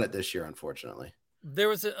didn't run it this year, unfortunately. There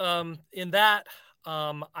was in that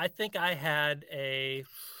I think I had a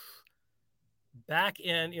back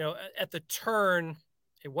in, at the turn,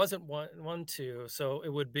 it wasn't 1-2, so it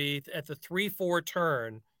would be at the 3-4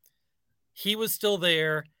 turn. He was still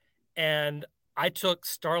there, and I took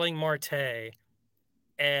Starling Marte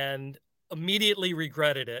and immediately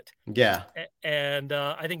regretted it. Yeah. And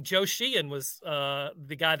I think Joe Sheehan was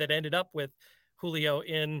the guy that ended up with Julio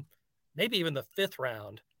in maybe even the 5th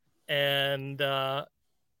round. And that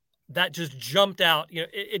just jumped out.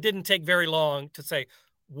 It didn't take very long to say,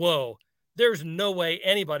 whoa, there's no way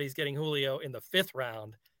anybody's getting Julio in the 5th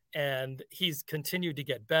round. And he's continued to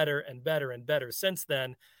get better and better and better since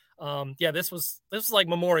then. This was like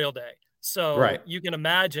Memorial Day. So right. You can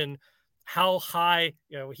imagine how high,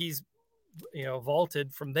 he's,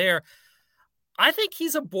 vaulted from there. I think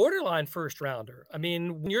he's a borderline first rounder. I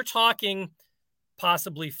mean, when you're talking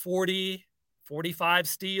possibly 40, 45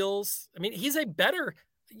 steals, I mean, he's a better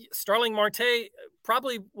Starling Marte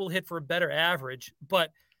probably will hit for a better average,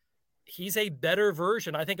 but he's a better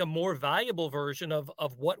version. I think a more valuable version of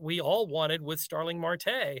what we all wanted with Starling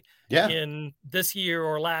Marte in this year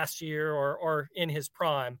or last year or in his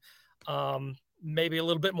prime. Maybe a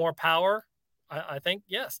little bit more power. I think,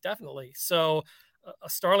 yes, definitely. So a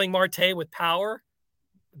Starling Marte with power,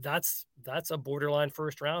 that's a borderline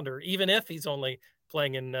first rounder, even if he's only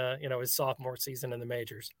playing in his sophomore season in the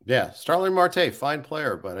majors. Yeah, Starling Marte, fine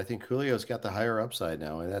player, but I think Julio's got the higher upside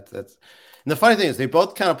now, and that's. And the funny thing is, they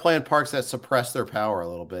both kind of play in parks that suppress their power a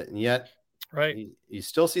little bit, and yet, right, you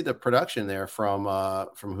still see the production there from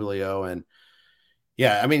Julio, and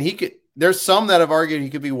I mean, he could. There's some that have argued he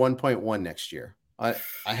could be 1.1 next year. I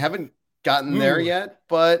haven't gotten there yet,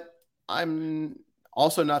 but I'm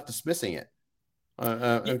also not dismissing it.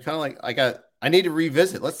 I'm kind of like I need to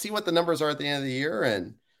revisit. Let's see what the numbers are at the end of the year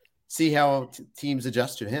and see how teams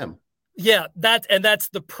adjust to him. Yeah, that's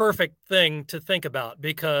the perfect thing to think about,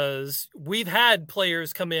 because we've had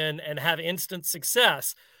players come in and have instant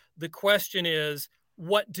success. The question is,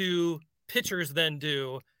 what do pitchers then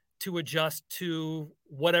do to adjust to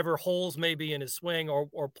whatever holes may be in his swing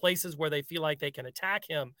or places where they feel like they can attack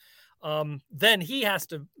him? Then he has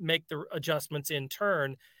to make the adjustments in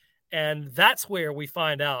turn. And that's where we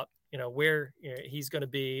find out, where he's going to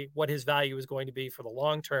be, what his value is going to be for the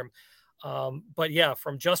long term. But yeah,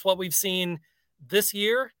 from just what we've seen this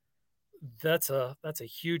year, that's a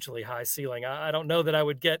hugely high ceiling. I don't know that I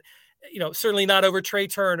would get, certainly not over Trey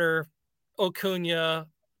Turner, Acuna,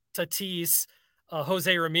 Tatis,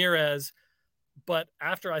 Jose Ramirez. But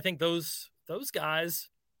after, I think those guys,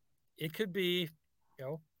 it could be,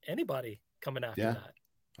 anybody coming after that.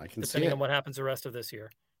 I can see it. Depending on what happens the rest of this year.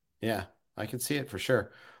 Yeah, I can see it for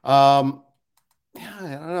sure. I don't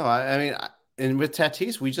know. I mean, and with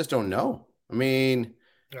Tatis, we just don't know. I mean,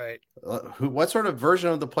 right. What sort of version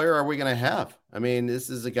of the player are we going to have? I mean, this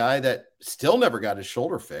is a guy that still never got his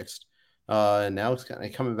shoulder fixed. And now it's kind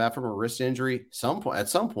of coming back from a wrist injury at some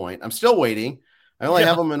point. I'm still waiting. I only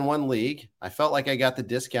have him in one league. I felt like I got the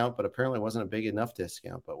discount, but apparently it wasn't a big enough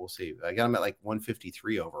discount, but we'll see. I got him at like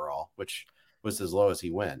 153 overall, which was as low as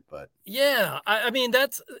he went. But yeah, I mean,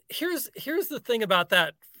 here's the thing about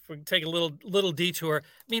that. If we take a little detour,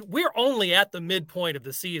 I mean, we're only at the midpoint of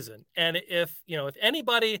the season. And if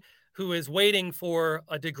anybody who is waiting for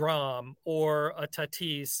a DeGrom or a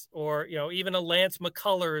Tatis or, even a Lance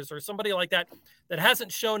McCullers or somebody like that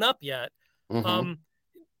hasn't shown up yet,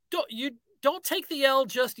 don't take the L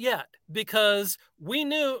just yet, because we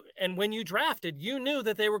knew, and when you drafted, you knew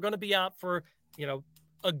that they were going to be out for,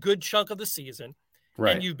 a good chunk of the season.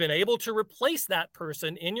 Right. And you've been able to replace that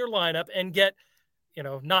person in your lineup and get,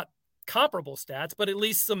 not comparable stats, but at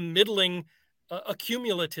least some middling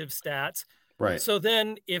accumulative stats. Right. So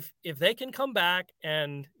then if they can come back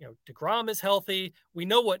and, DeGrom is healthy, we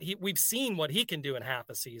know we've seen what he can do in half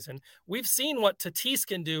a season. We've seen what Tatis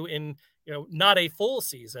can do in, not a full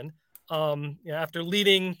season. After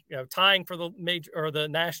leading, tying for the major or the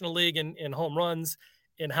National League in home runs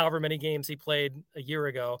in however many games he played a year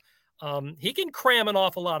ago, he can cram an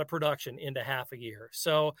awful lot of production into half a year.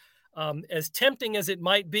 So as tempting as it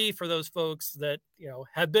might be for those folks that,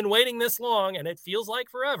 have been waiting this long and it feels like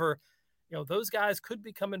forever, those guys could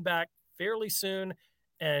be coming back fairly soon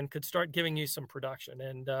and could start giving you some production.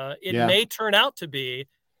 And it may turn out to be,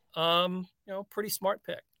 pretty smart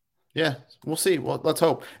pick. Yeah, we'll see. Well, let's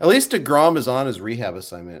hope. At least DeGrom is on his rehab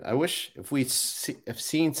assignment. I wish if have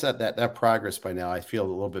seen that progress by now, I feel a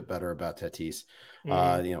little bit better about Tatis.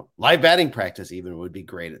 Live batting practice even would be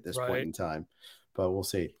great at this point in time, but we'll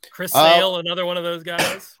see. Chris Sale, another one of those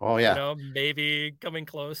guys. Oh yeah, maybe coming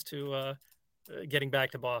close to getting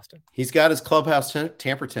back to Boston. He's got his clubhouse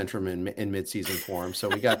tamper tantrum in midseason for him, so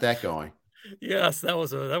we got that going. Yes, that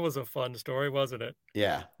was a fun story, wasn't it?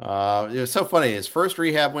 Yeah. It was so funny. His first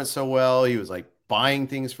rehab went so well. He was like buying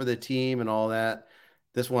things for the team and all that.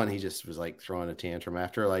 This one, he just was like throwing a tantrum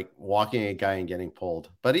after like walking a guy and getting pulled.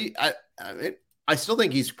 But I still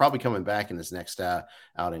think he's probably coming back in his next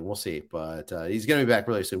outing. We'll see. But he's going to be back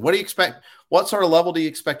really soon. What do you expect? What sort of level do you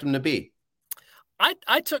expect him to be?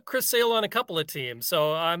 I took Chris Sale on a couple of teams,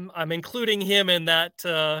 so I'm including him in that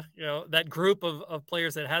that group of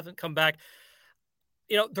players that hasn't come back.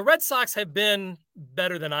 The Red Sox have been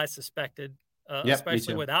better than I suspected,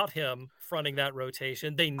 especially without him fronting that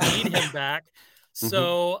rotation. They need him back,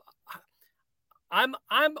 so I'm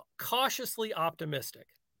cautiously optimistic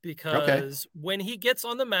because when he gets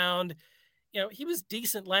on the mound, he was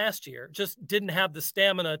decent last year, just didn't have the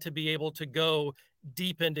stamina to be able to go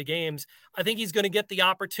deep into games. I think he's going to get the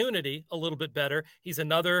opportunity a little bit better. He's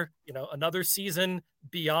another season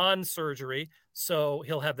beyond surgery, so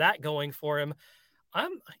he'll have that going for him.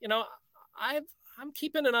 I'm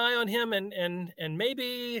keeping an eye on him and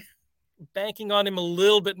maybe banking on him a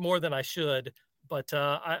little bit more than I should. But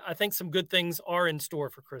I think some good things are in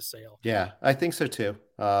store for Chris Sale. Yeah, I think so too.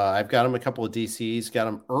 I've got him a couple of DCs, got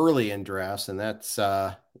him early in drafts, and that's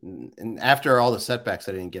and after all the setbacks,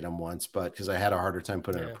 I didn't get him once, but because I had a harder time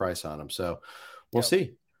putting a price on him. So we'll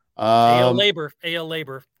see. AL labor.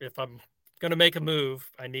 If I'm going to make a move,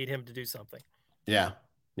 I need him to do something. Yeah,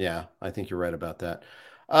 I think you're right about that.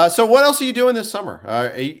 So what else are you doing this summer?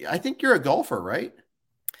 I think you're a golfer, right?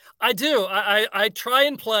 I do. I try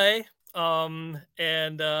and play.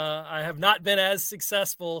 And I have not been as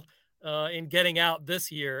successful in getting out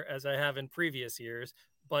this year as I have in previous years.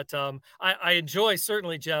 But I enjoy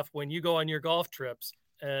certainly, Jeff, when you go on your golf trips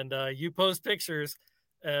and you post pictures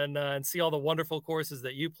and see all the wonderful courses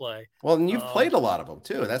that you play. Well, and you've played a lot of them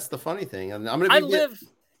too. That's the funny thing. And I lived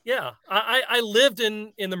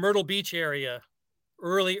in the Myrtle Beach area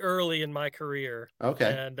early in my career.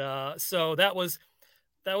 Okay. And so that was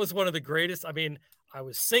one of the greatest. I mean, I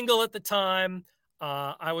was single at the time.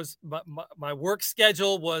 My work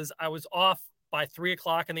schedule was I was off by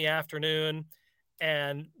 3:00 in the afternoon,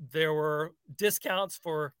 and there were discounts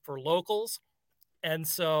for locals. And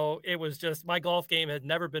so it was just, my golf game had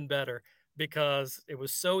never been better because it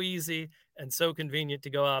was so easy and so convenient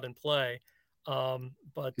to go out and play.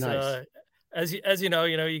 But nice. As you know,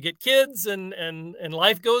 you get kids and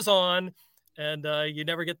life goes on, and you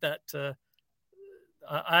never get that.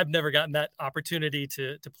 I've never gotten that opportunity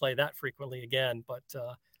to play that frequently again, but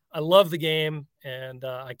I love the game, and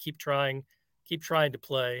I keep trying to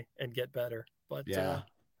play and get better. But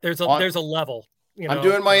there's a level. I'm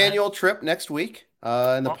doing my annual trip next week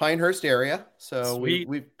in the Pinehurst area. So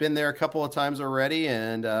we've been there a couple of times already,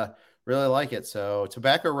 and really like it. So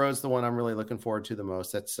Tobacco Road's the one I'm really looking forward to the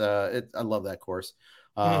most. That's I love that course,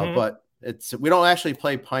 but we don't actually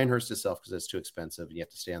play Pinehurst itself because it's too expensive. You have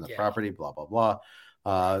to stay on the property. Blah blah blah.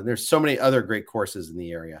 There's so many other great courses in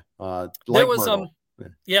the area. There was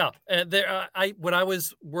when I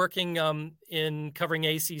was working in covering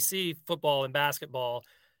ACC football and basketball,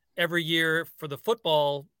 every year for the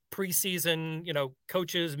football preseason,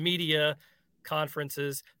 coaches, media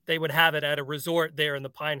conferences, they would have it at a resort there in the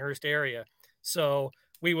Pinehurst area. So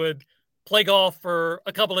we would play golf for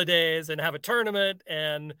a couple of days and have a tournament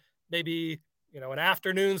and maybe an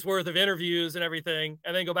afternoon's worth of interviews and everything,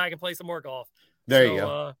 and then go back and play some more golf. There you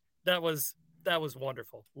go. That was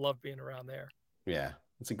wonderful. Love being around there. Yeah,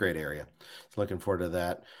 it's a great area. Looking forward to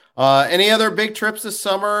that. Any other big trips this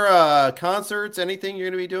summer? Concerts? Anything you're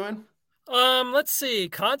going to be doing? Let's see.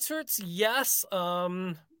 Concerts, yes.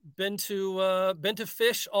 Been to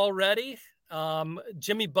Fish already.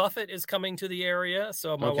 Jimmy Buffett is coming to the area.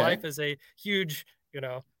 So my wife is a huge,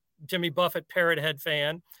 Jimmy Buffett parrot head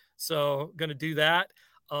fan. So going to do that.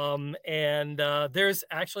 And there's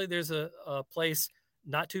a place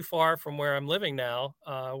not too far from where I'm living now,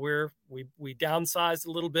 where we downsized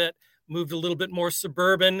a little bit, moved a little bit more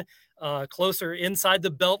suburban, closer inside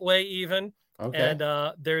the Beltway even. Okay. And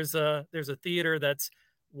there's a theater that's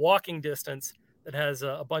walking distance that has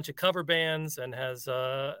a bunch of cover bands and has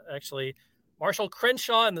actually Marshall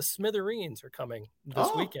Crenshaw and the Smithereens are coming this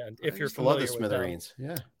weekend. If you're familiar with Smithereens,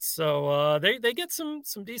 yeah. So they get some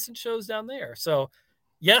decent shows down there. So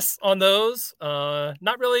yes, on those.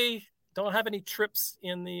 Not really. Don't have any trips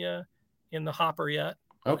in the hopper yet.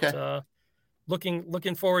 Okay. But,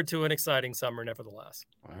 looking forward to an exciting summer, nevertheless.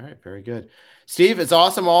 All right, very good, Steve. It's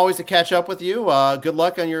awesome always to catch up with you. Good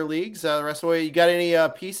luck on your leagues the rest of the way. You got any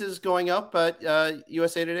pieces going up at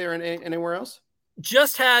USA Today or anywhere else?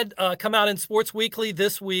 Just had come out in Sports Weekly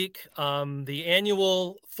this week, the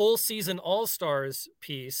annual full season All-Stars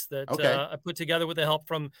piece that I put together with the help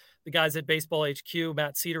from the guys at Baseball HQ.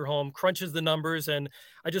 Matt Cederholm crunches the numbers, and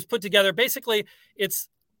I just put together, basically, it's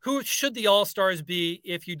who should the All-Stars be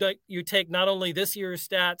if you take not only this year's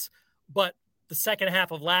stats, but the second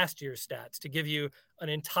half of last year's stats to give you an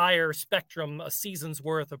entire spectrum, a season's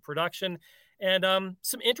worth of production. And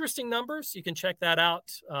some interesting numbers. You can check that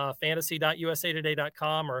out,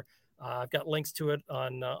 fantasy.usatoday.com, or I've got links to it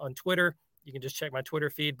on Twitter. You can just check my Twitter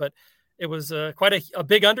feed. But it was quite a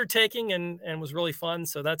big undertaking and was really fun.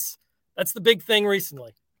 So that's the big thing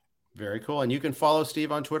recently. Very cool. And you can follow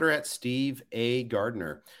Steve on Twitter at Steve A.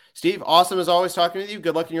 Gardner. Steve, awesome as always talking with you.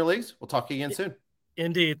 Good luck in your leagues. We'll talk to you again soon.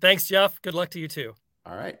 Indeed. Thanks, Jeff. Good luck to you too.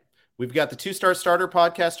 All right. We've got the 2-Star Starter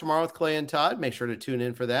podcast tomorrow with Clay and Todd. Make sure to tune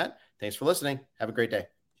in for that. Thanks for listening. Have a great day.